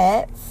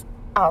that.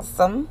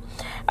 Awesome.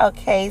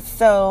 Okay,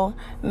 so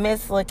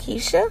Miss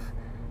Lakeisha,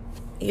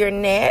 you're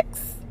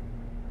next.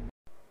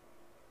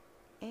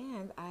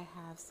 And I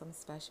have some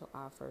special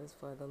offers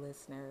for the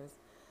listeners.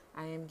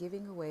 I am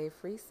giving away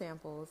free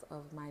samples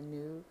of my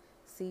new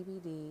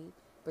CBD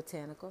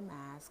botanical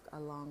mask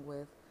along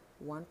with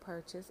one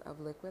purchase of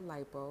liquid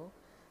lipo,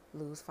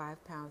 lose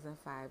 5 pounds in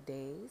 5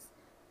 days.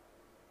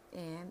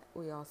 And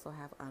we also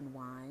have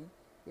Unwind.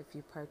 If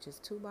you purchase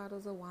 2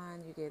 bottles of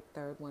wine, you get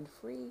third one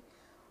free.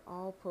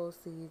 All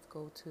proceeds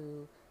go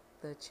to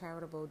the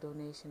charitable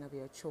donation of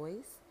your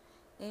choice.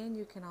 And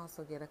you can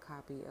also get a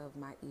copy of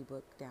my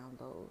ebook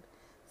download.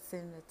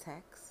 Send a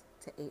text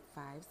to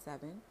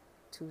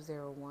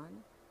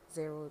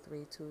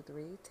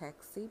 857-201-0323.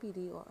 Text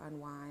CBD or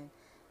Unwind,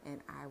 and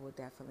I will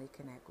definitely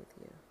connect with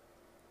you.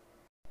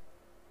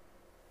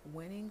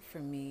 Winning for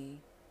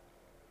me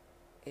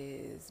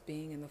is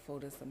being in the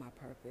fullness of my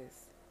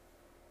purpose.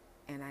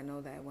 And I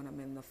know that when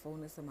I'm in the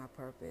fullness of my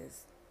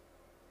purpose,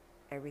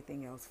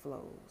 everything else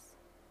flows.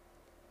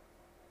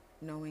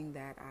 Knowing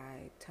that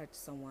I touched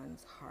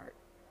someone's heart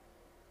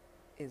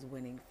is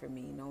winning for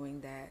me.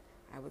 Knowing that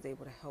I was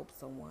able to help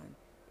someone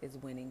is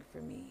winning for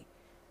me.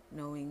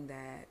 Knowing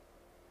that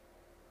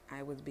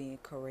I was being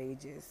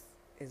courageous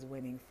is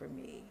winning for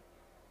me.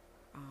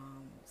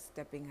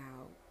 Stepping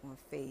out on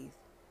faith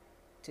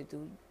to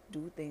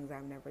do things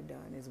I've never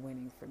done is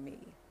winning for me.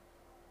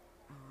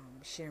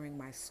 Sharing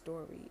my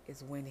story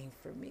is winning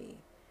for me.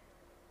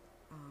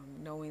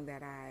 Knowing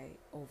that I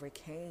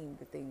overcame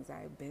the things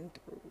I've been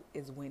through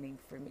is winning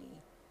for me.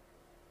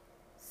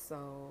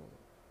 So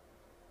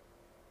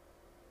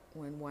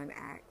when one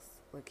asks,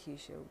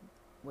 Lakeisha,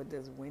 what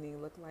does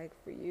winning look like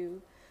for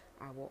you?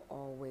 I will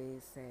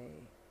always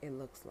say it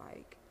looks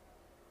like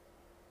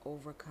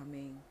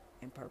overcoming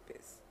and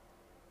purpose.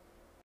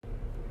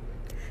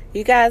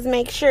 You guys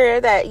make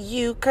sure that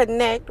you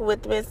connect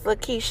with Miss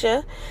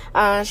Lakeisha.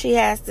 She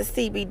has the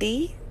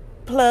CBD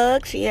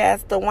plug. She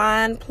has the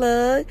wine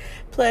plug.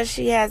 Plus,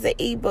 she has the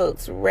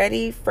ebooks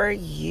ready for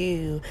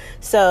you.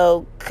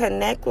 So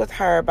connect with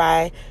her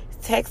by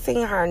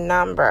texting her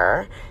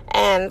number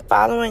and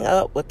following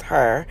up with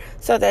her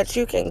so that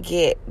you can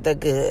get the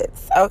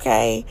goods,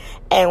 okay?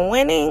 And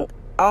winning,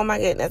 oh my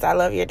goodness, I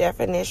love your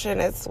definition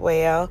as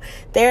well.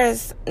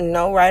 There's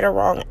no right or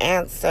wrong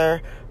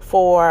answer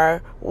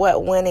for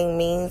what winning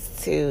means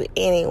to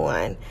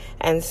anyone.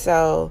 And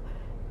so,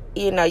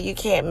 you know, you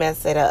can't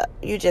mess it up.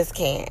 You just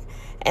can't.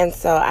 And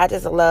so I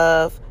just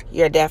love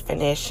your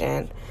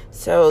definition.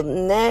 So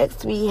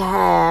next we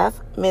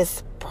have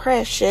Miss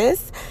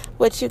Precious.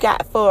 What you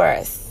got for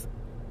us?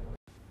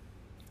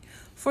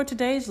 For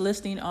today's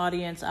listening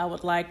audience, I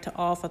would like to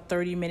offer a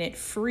 30-minute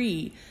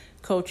free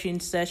coaching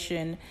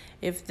session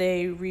if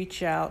they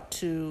reach out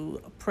to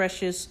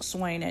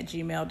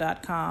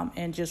preciouswain@gmail.com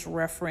and just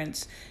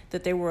reference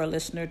that they were a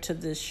listener to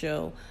this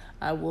show.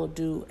 I will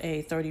do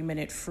a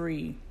 30-minute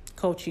free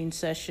coaching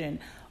session.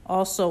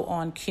 Also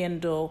on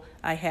Kindle,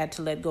 I Had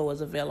to Let Go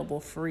is available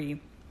free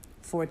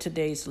for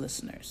today's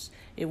listeners.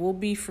 It will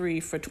be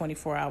free for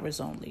 24 hours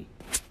only.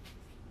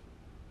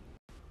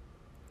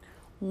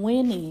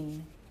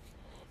 Winning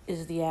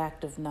is the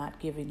act of not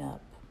giving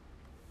up.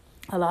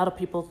 A lot of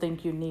people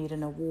think you need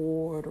an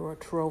award or a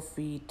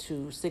trophy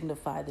to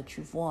signify that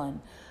you've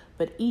won,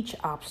 but each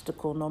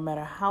obstacle, no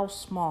matter how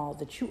small,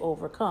 that you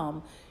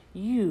overcome,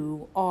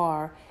 you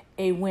are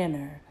a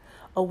winner.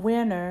 A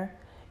winner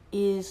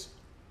is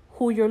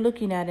who you're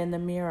looking at in the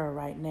mirror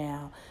right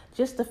now.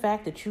 Just the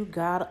fact that you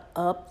got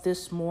up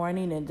this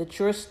morning and that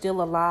you're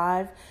still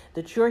alive,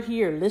 that you're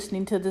here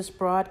listening to this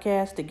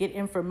broadcast to get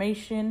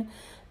information,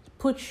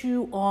 puts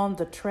you on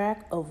the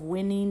track of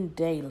winning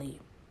daily.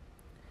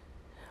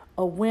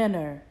 A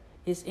winner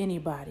is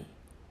anybody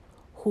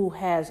who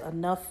has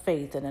enough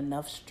faith and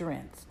enough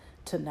strength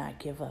to not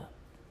give up.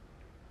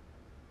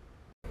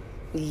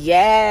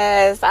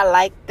 Yes, I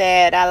like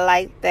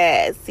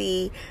that.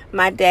 See,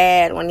 my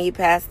dad, when he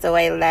passed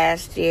away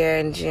last year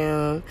in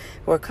June,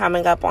 we're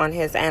coming up on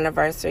his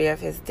anniversary of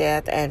his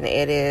death, and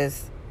it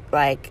is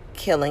like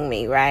killing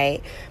me,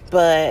 right?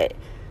 But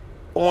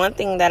one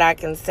thing that I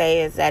can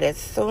say is that as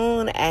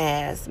soon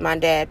as my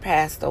dad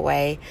passed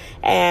away,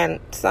 and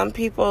some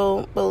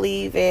people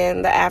believe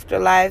in the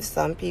afterlife,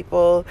 some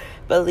people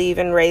believe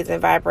in raising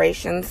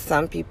vibrations,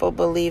 some people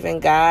believe in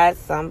God,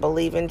 some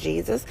believe in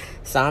Jesus,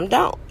 some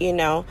don't, you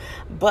know,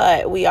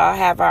 but we all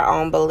have our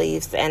own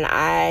beliefs, and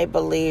I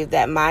believe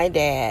that my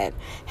dad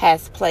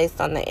has placed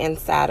on the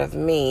inside of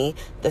me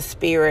the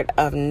spirit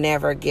of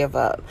never give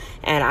up,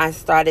 and I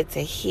started to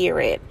hear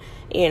it.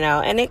 You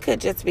know, and it could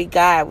just be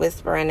God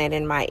whispering it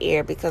in my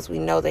ear, because we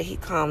know that he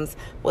comes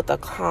with a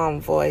calm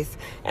voice.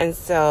 And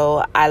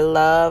so I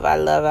love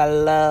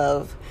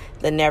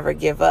the never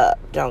give up.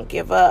 Don't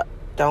give up.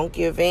 Don't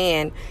give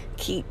in.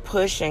 Keep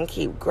pushing,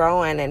 keep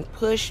growing. And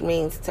push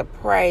means to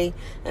pray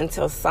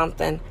until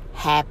something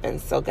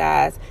happens. So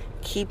guys,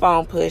 keep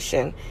on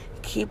pushing.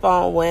 Keep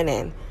on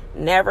winning.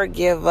 Never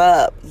give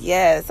up.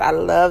 Yes, I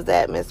love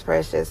that, Miss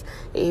Precious.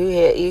 You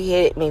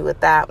hit me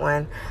with that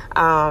one.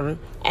 And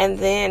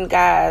then,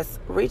 guys,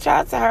 reach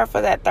out to her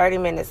for that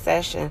 30-minute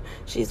session.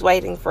 She's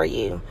waiting for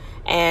you.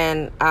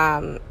 And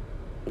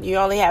you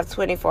only have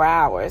 24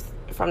 hours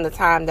from the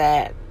time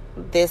that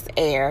this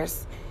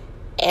airs.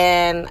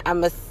 And I'm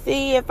going to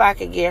see if I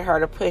could get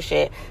her to push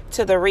it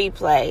to the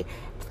replay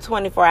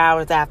 24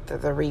 hours after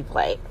the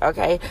replay.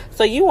 Okay?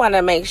 So you want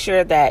to make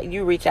sure that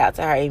you reach out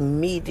to her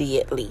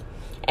immediately.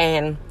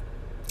 And,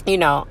 you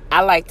know,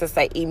 I like to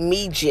say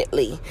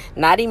immediately,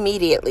 not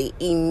immediately,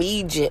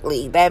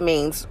 immediately. That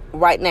means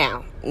right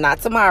now,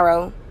 not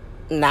tomorrow,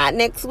 not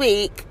next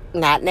week,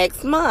 not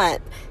next month,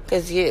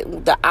 because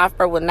the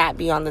offer will not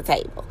be on the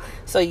table.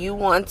 So you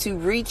want to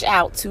reach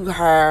out to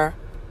her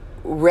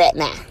right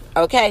now.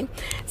 Okay,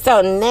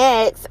 so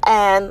next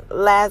and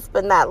last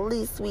but not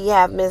least, we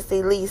have Miss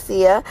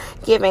Alicia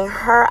giving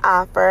her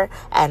offer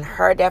and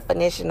her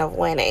definition of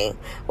winning.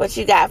 What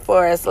you got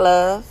for us,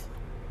 love?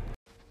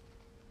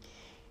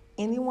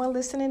 Anyone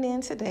listening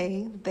in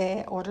today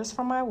that orders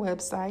from my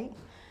website,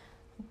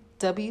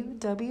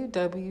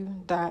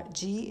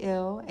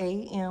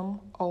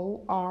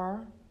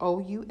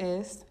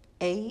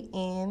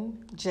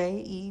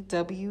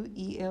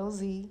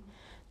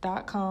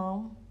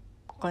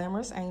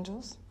 Glamorous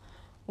Angels,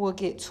 will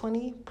get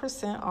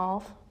 20%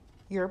 off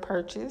your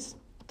purchase.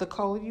 The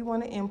code you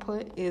want to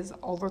input is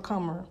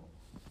Overcomer.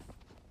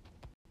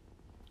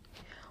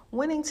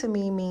 Winning to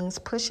me means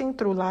pushing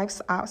through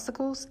life's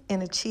obstacles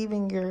and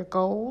achieving your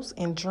goals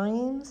and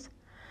dreams.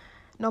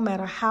 No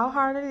matter how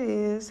hard it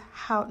is,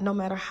 no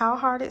matter how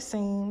hard it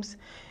seems,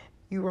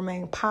 you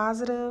remain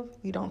positive.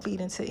 You don't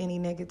feed into any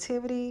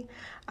negativity.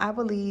 I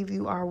believe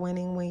you are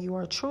winning when you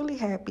are truly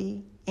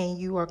happy and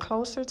you are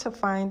closer to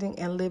finding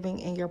and living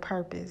in your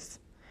purpose.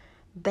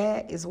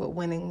 That is what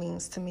winning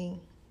means to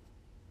me.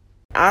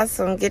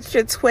 Awesome. Get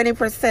your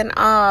 20%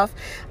 off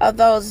of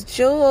those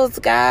jewels,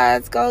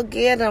 guys. Go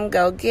get them.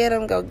 Go get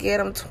them. Go get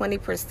them.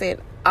 20%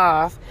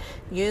 off.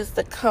 Use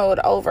the code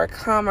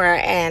Overcomer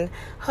and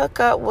hook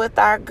up with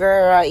our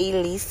girl,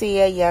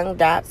 Alicia Young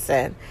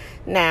Dobson.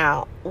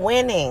 Now,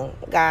 winning,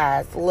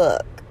 guys,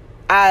 look.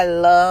 I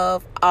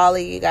love all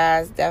of you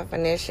guys'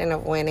 definition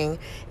of winning.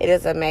 It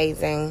is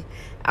amazing.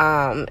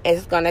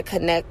 It's going to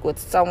connect with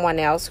someone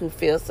else who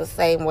feels the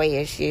same way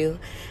as you.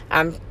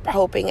 I'm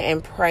hoping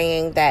and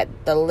praying that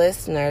the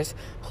listeners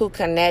who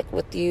connect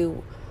with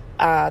you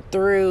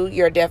through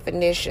your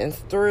definitions,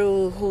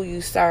 through who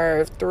you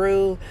serve,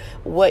 through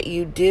what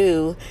you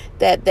do,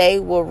 that they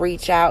will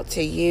reach out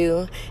to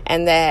you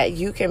and that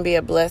you can be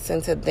a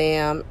blessing to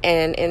them.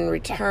 And in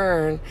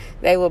return,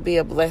 they will be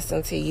a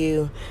blessing to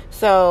you.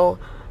 So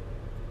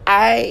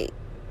I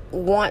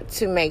want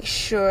to make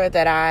sure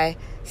that I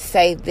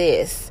say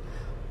this: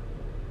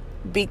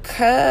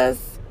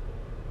 because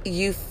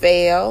you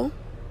fail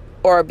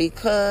or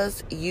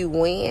because you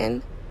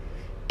win,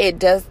 it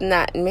does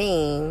not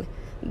mean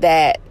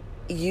that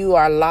you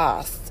are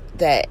lost,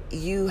 that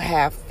you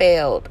have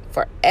failed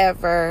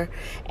forever.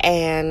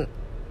 And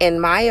in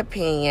my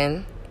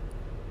opinion,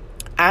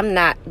 I'm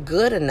not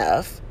good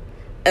enough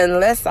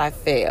unless I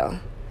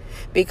fail.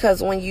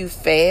 Because when you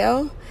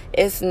fail,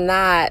 it's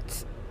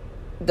not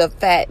the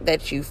fact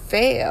that you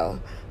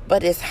fail,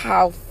 but it's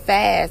how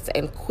fast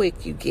and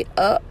quick you get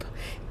up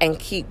and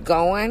keep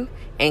going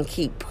and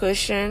keep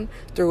pushing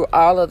through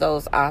all of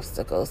those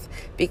obstacles.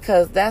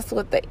 Because that's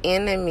what the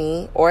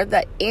enemy or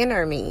the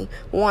inner me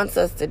wants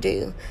us to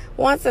do.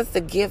 Wants us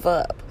to give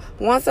up.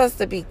 Wants us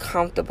to be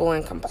comfortable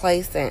and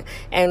complacent.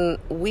 And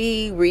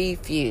we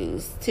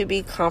refuse to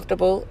be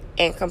comfortable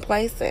and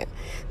complacent.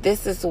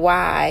 This is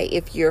why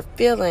if you're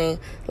feeling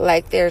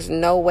like there's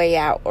no way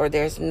out or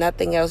there's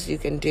nothing else you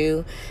can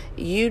do,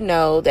 you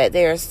know that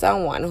there's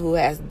someone who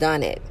has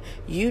done it.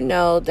 You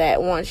know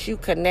that once you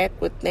connect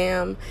with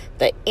them,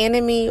 the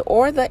enemy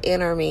or the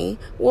inner me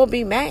will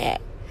be mad.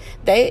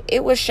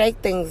 It will shake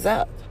things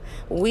up.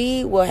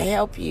 We will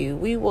help you.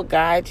 We will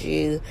guide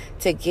you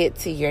to get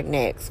to your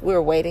next.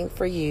 We're waiting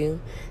for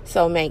you.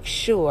 So make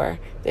sure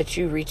that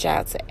you reach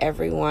out to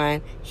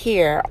everyone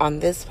here on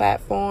this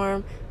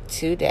platform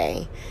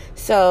today.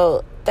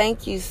 So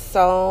thank you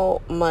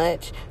so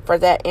much for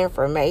that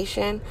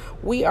information.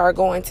 We are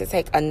going to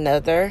take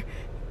another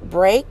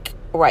break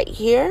right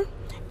here,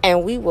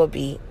 and we will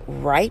be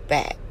right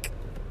back.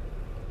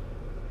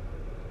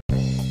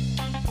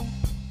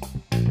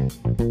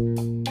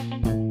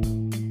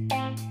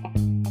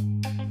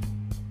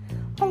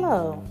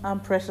 Hello, I'm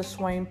Precious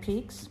Swain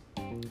Peaks,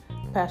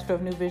 pastor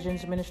of New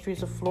Visions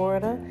Ministries of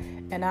Florida,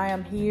 and I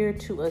am here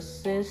to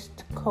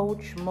assist,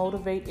 coach,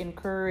 motivate,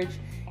 encourage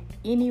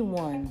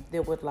anyone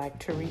that would like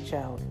to reach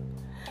out.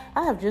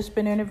 I have just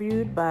been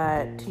interviewed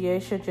by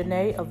Tiasha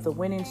Janae of the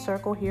Winning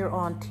Circle here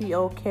on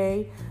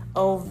TOKOVL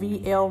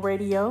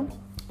Radio,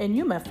 and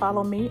you may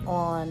follow me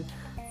on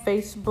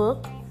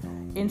Facebook,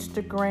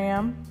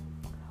 Instagram,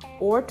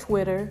 or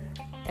Twitter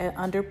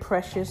under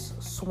Precious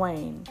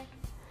Swain.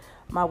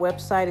 My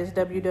website is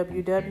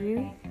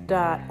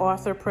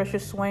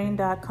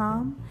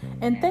www.authorpreciouswain.com.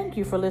 And thank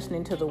you for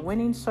listening to The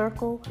Winning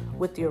Circle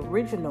with the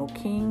original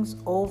Kings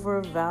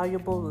Over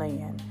Valuable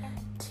Land,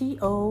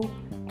 TOKOVL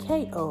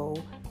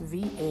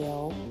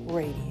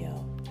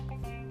Radio.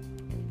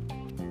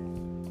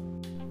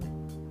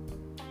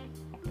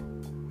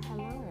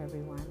 Hello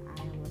everyone,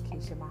 I am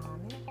Lakeisha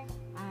Muhammad.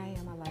 I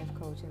am a life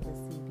coach in the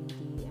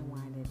CBD and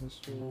wine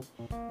industry,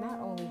 not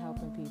only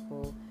helping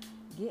people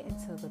get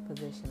into the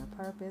position of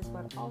purpose,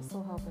 but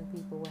also helping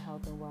people with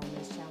health and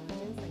wellness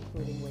challenges,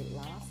 including weight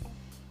loss.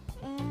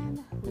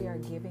 And we are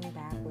giving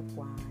back with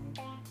wine,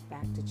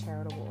 back to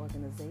charitable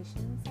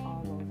organizations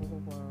all over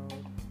the world.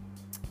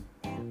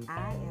 And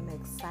I am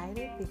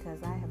excited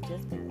because I have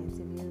just been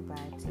interviewed by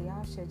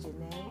Tiasha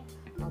Janae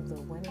of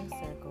The Winning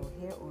Circle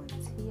here on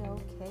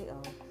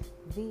TOKOVL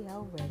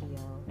Radio.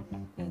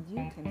 And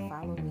you can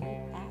follow me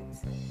at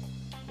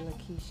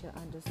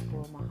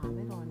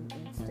Lakeisha_Muhammad on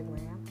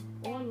Instagram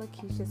or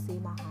Lakeisha C.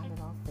 Muhammad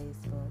on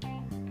Facebook.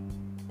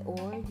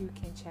 Or you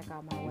can check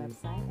out my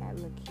website at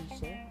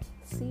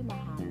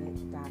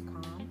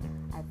LakeishaCMuhammad.com.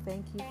 I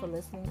thank you for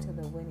listening to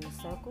The Winning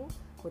Circle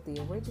with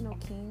the original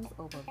Kings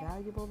Over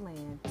Valuable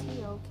Land,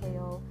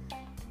 TOKOVL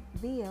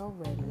Radio.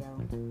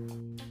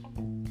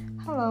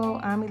 Hello,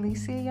 I'm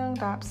Alicia Young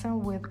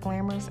Dobson with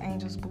Glamorous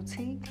Angels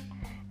Boutique.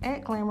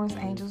 At Glamorous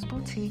Angels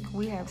Boutique,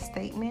 we have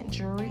statement,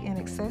 jewelry, and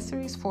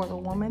accessories for the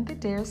woman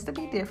that dares to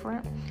be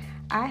different.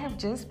 I have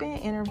just been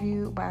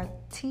interviewed by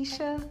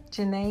Tiasha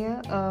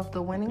Janae of The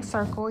Winning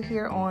Circle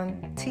here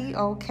on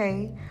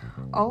TOKOVL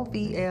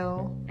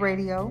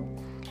Radio.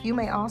 You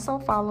may also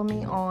follow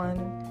me on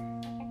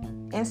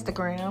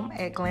Instagram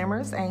at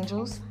Glamorous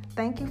Angels.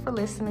 Thank you for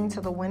listening to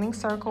The Winning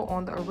Circle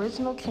on the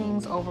original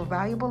Kings Over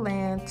Valuable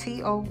Land,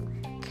 TOKOVL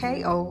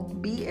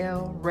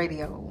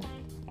Radio.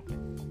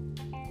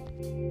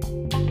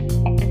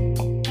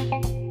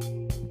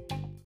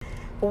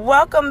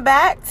 Welcome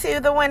back to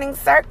The Winning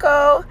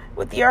Circle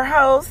with your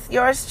host,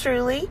 yours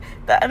truly,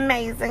 the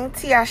amazing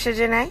Tiasha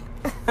Janae.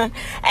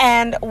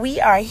 And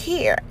we are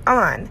here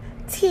on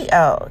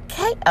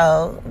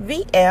TOKOVL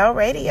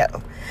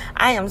Radio.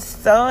 I am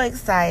so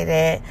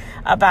excited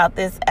about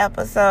this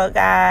episode,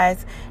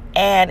 guys.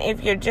 And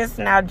if you're just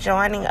now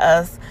joining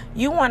us,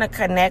 you want to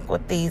connect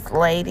with these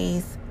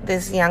ladies,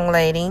 this young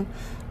lady,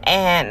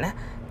 and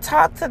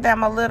talk to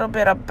them a little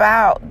bit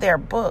about their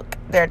book,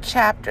 their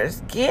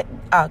chapters. Get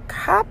a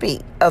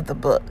copy of the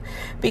book,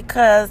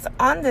 because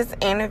on this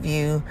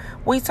interview,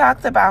 we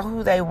talked about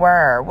who they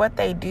were, what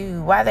they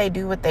do, why they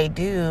do what they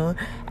do,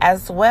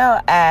 as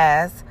well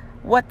as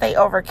what they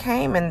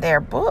overcame in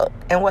their book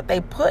and what they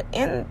put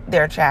in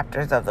their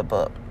chapters of the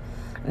book.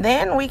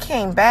 Then we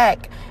came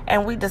back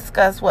and we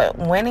discussed what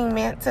winning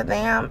meant to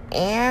them,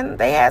 and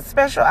they had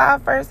special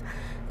offers.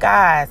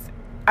 Guys,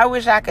 I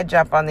wish I could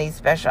jump on these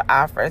special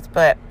offers,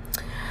 but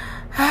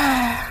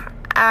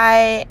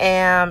I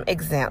am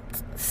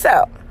exempt.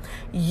 So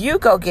you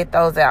go get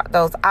those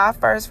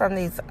offers from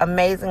these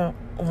amazing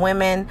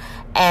women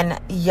and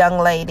young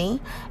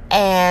lady.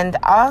 And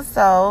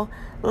also,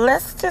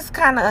 let's just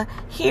kind of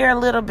hear a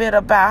little bit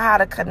about how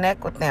to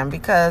connect with them,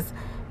 because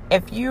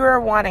if you're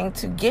wanting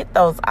to get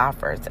those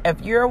offers,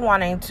 if you're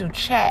wanting to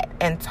chat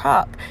and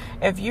talk,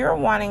 if you're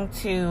wanting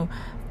to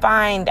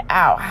find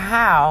out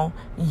how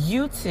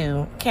you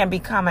too can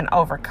become an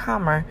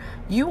overcomer,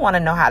 you want to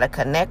know how to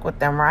connect with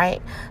them,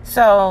 right?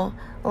 So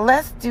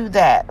let's do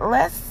that.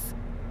 Let's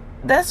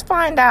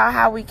find out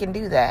how we can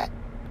do that.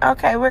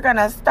 Okay, we're going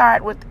to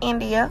start with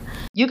India.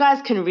 You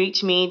guys can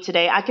reach me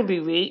today. I can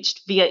be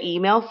reached via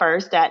email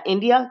first at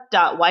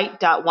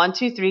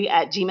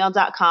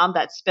india.white.123@gmail.com.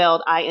 That's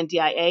spelled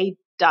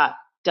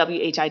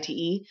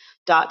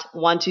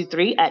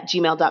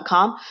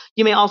INDIA.WHITE.123@gmail.com.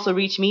 You may also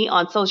reach me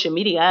on social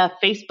media.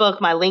 Facebook,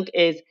 my link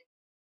is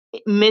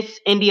Miss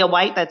India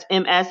White. That's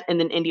MS and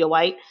then India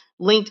White.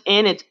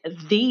 LinkedIn, it's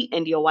The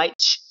India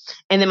White.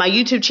 And then my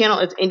YouTube channel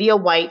is India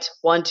White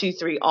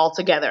 123 all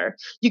together.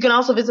 You can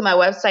also visit my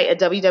website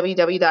at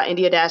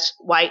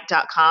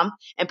www.india-white.com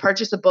and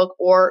purchase a book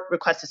or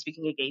request a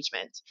speaking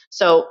engagement.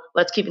 So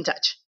let's keep in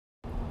touch.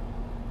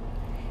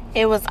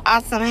 It was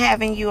awesome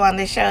having you on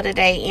the show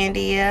today,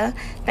 India.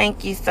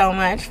 Thank you so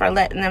much for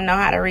letting them know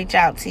how to reach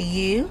out to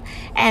you.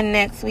 And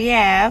next we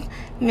have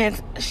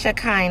Miss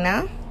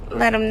Shekinah.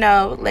 Let them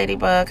know,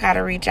 Ladybug, how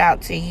to reach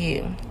out to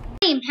you.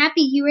 I am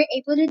happy you were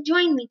able to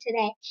join me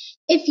today.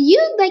 If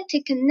you'd like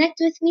to connect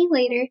with me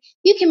later,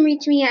 you can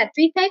reach me at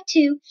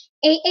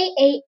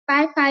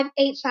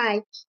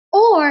 352-888-5585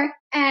 or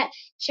at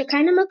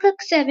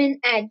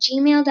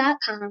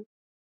shekinahmccook7@gmail.com.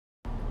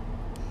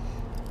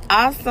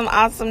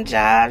 Awesome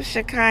job,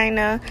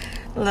 Shekinah.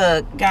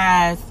 Look,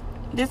 guys,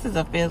 this is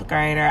a 5th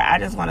grader. I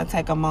just want to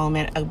take a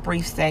moment, a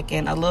brief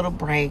second, a little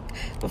break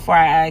before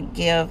I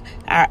give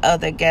our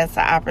other guests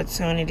an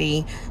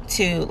opportunity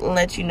to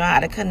let you know how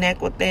to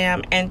connect with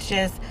them and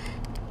just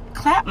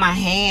clap my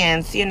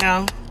hands, you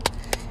know.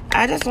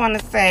 I just want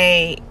to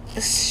say,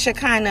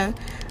 Shekinah,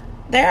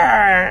 there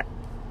are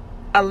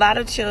a lot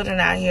of children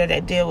out here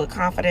that deal with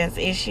confidence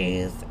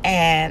issues,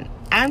 and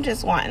I'm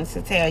just wanting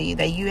to tell you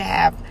that you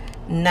have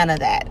none of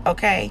that,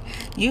 okay?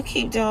 You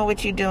keep doing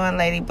what you're doing,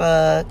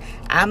 Ladybug.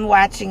 I'm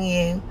watching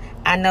you.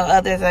 I know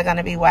others are going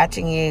to be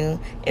watching you.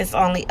 It's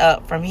only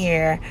up from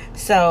here.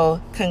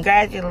 So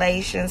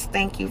congratulations.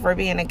 Thank you for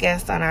being a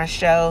guest on our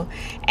show.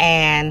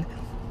 And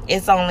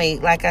it's only,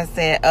 like I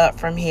said, up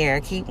from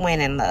here. Keep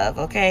winning, love,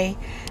 okay?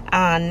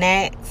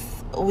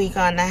 Next, we're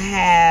going to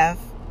have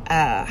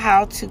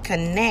how to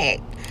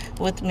connect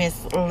with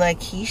Miss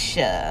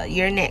Lakeisha.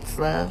 You're next,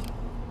 love.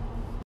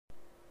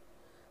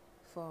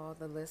 For all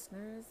the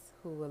listeners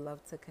who would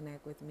love to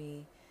connect with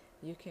me,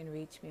 you can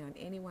reach me on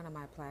any one of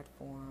my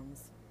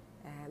platforms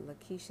at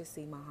Lakeisha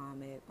C.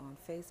 Muhammad on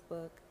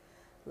Facebook,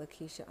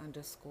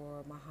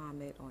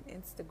 Lakeisha_Muhammad on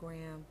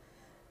Instagram,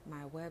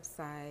 my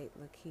website,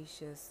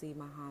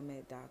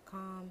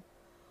 LakeishaCMuhammad.com,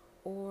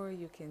 or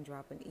you can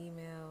drop an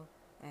email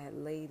at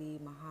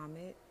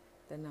LadyMuhammad,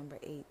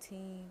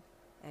 18,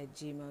 at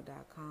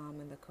gmail.com,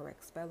 and the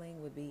correct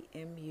spelling would be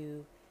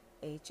MUHAMMAD.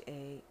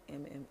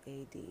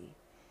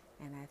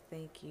 And I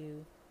thank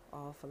you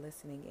all for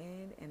listening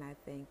in, and I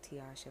thank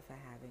Tiasha for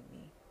having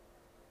me.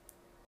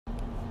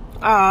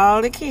 Oh,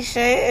 Lakeisha,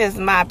 it is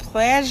my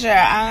pleasure.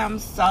 I am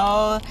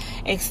so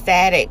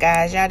ecstatic,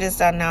 guys. Y'all just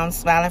don't know I'm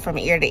smiling from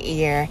ear to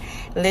ear,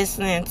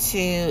 listening to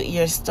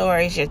your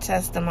stories, your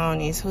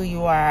testimonies, who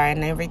you are,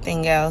 and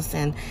everything else.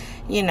 And,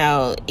 you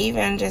know,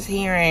 even just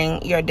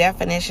hearing your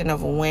definition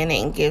of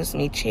winning gives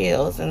me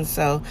chills. And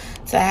so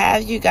to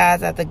have you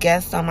guys as the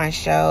guests on my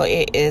show,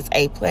 it is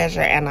a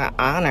pleasure and an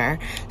honor.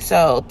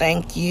 So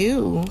thank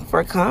you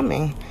for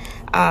coming.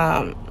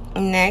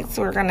 Next,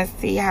 we're going to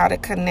see how to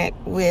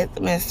connect with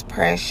Miss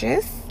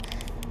Precious.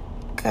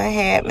 Go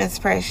ahead, Miss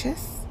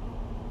Precious.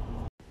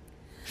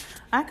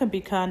 I can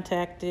be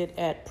contacted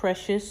at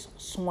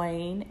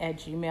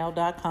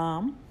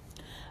preciousSwain@gmail.com.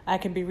 I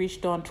can be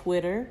reached on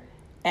Twitter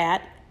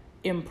at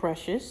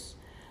mprecious.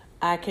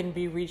 I can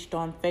be reached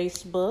on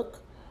Facebook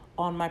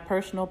on my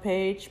personal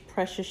page,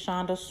 Precious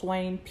Shonda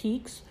Swain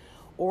Peaks,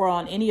 or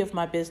on any of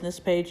my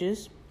business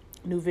pages.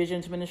 New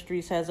Visions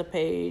Ministries has a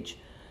page.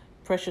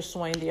 Precious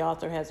Swain, the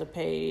author, has a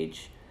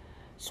page.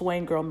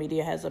 Swain Girl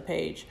Media has a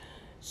page.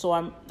 So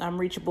I'm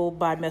reachable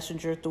by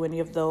messenger through any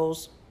of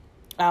those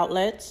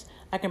outlets.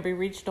 I can be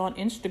reached on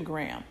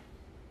Instagram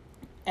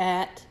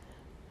at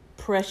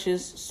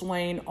Precious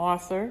Swain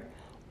Author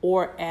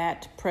or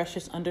at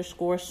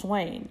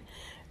Precious_Swain.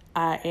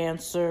 I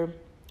answer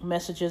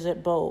messages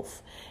at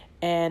both.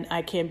 And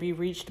I can be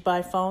reached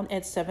by phone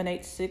at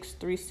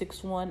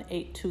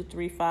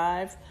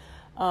 786-361-8235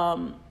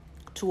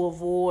 to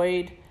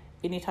avoid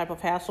any type of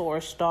hassle or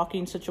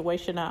stalking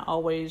situation. I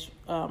always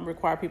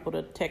require people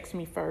to text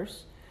me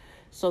first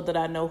so that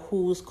I know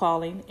who's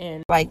calling.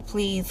 And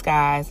please,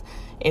 guys,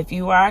 if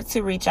you are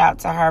to reach out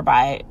to her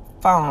by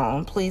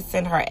phone, please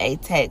send her a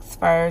text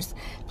first.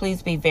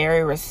 Please be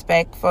very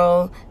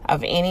respectful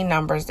of any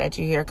numbers that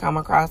you hear come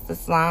across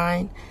this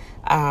line.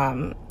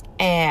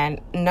 And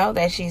know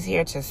that she's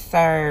here to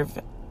serve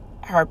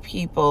her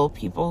people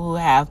who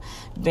have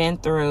been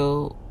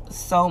through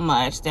so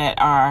much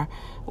that are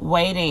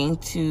waiting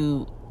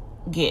to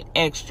get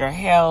extra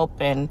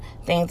help and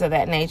things of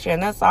that nature.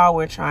 And that's all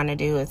we're trying to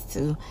do, is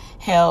to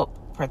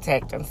help,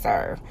 protect, and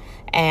serve.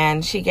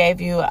 And she gave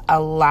you a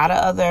lot of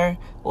other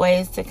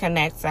ways to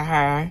connect to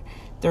her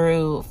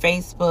through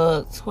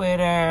Facebook,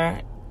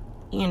 Twitter,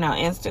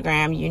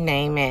 Instagram, you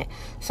name it.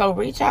 So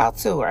reach out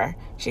to her.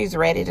 She's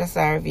ready to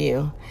serve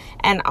you.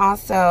 And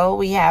also,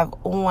 we have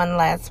one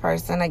last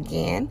person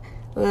again,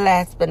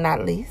 last but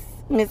not least,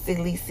 Miss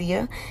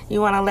Alicia.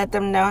 You want to let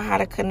them know how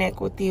to connect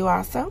with you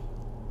also?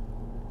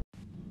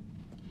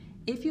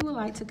 If you would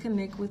like to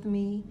connect with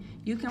me,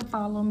 you can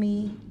follow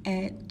me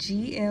at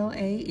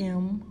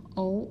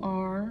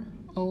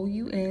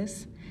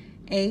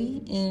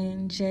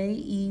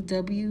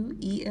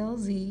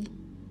GLAMOROUSANJEWELZ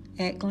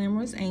at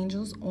Glamorous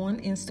Angels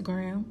on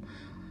Instagram.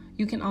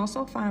 You can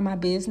also find my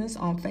business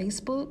on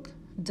Facebook,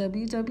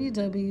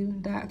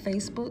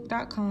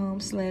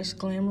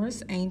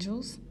 www.facebook.com/glamourous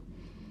angels.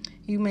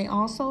 You may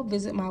also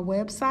visit my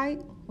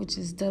website, which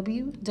is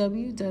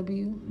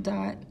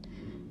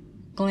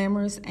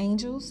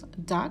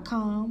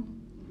www.glamourous_angels.com.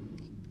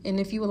 And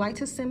if you would like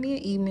to send me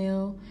an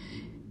email,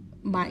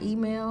 my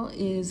email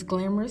is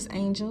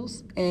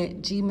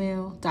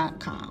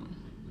glamourous_angels@gmail.com.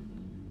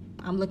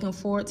 I'm looking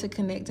forward to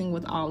connecting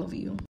with all of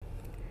you.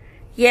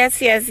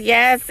 Yes,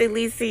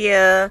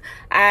 Alicia.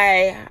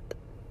 I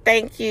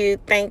thank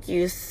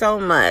you so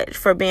much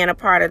for being a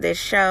part of this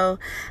show.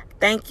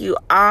 Thank you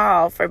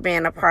all for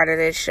being a part of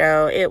this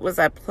show. It was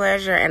a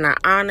pleasure and an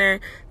honor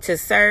to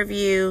serve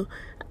you,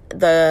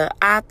 the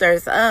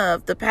authors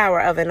of The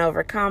Power of an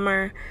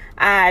Overcomer.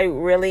 I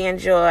really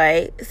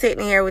enjoy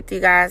sitting here with you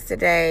guys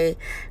today,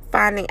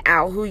 finding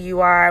out who you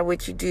are,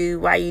 what you do,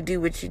 why you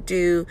do what you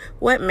do,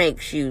 what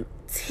makes you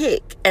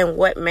tick and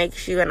what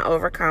makes you an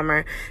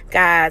overcomer.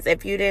 Guys,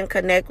 if you didn't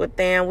connect with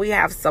them, we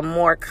have some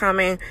more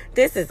coming.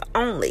 This is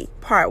only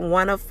part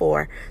 1 of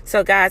 4.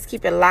 So guys,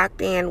 keep it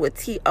locked in with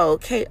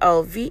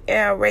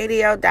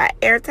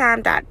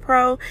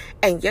TOKOVLradio.airtime.pro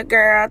and your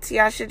girl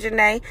Tiasha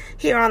Janae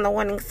here on the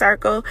Winning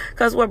Circle,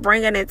 because we're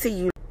bringing it to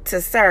you to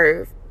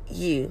serve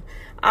you.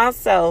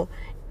 Also,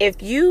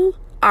 if you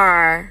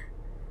are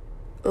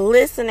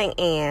listening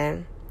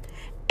in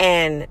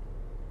and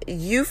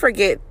you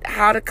forget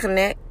how to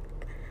connect,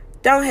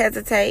 don't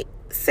hesitate.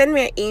 Send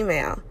me an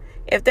email.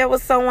 If there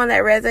was someone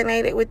that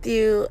resonated with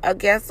you, a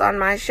guest on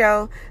my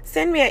show,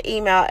 send me an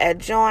email at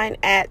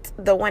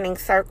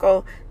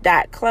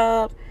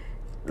join@thewinningscircle.club.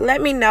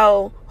 Let me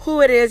know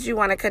who it is you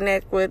want to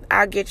connect with.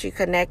 I'll get you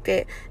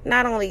connected.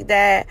 Not only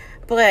that,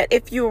 but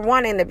if you're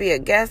wanting to be a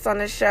guest on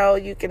the show,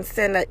 you can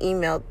send an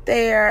email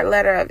there,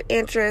 letter of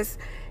interest.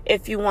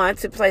 If you want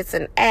to place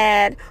an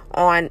ad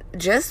on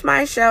just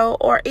my show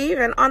or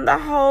even on the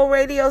whole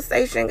radio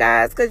station,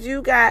 guys, because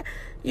you got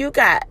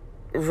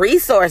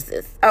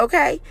resources,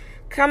 okay?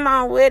 Come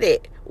on with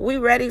it. We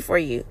ready for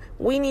you.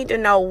 We need to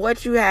know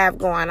what you have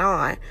going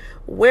on,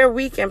 where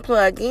we can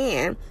plug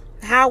in,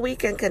 how we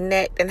can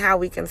connect, and how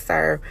we can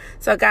serve.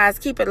 So, guys,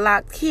 keep it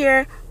locked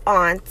here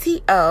on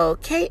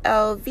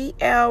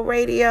TOKOVL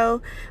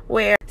Radio.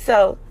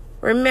 So,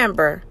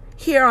 remember,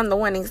 here on the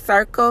Winning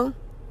Circle,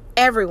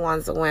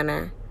 everyone's a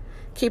winner.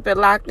 Keep it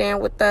locked in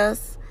with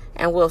us,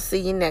 and we'll see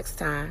you next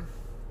time.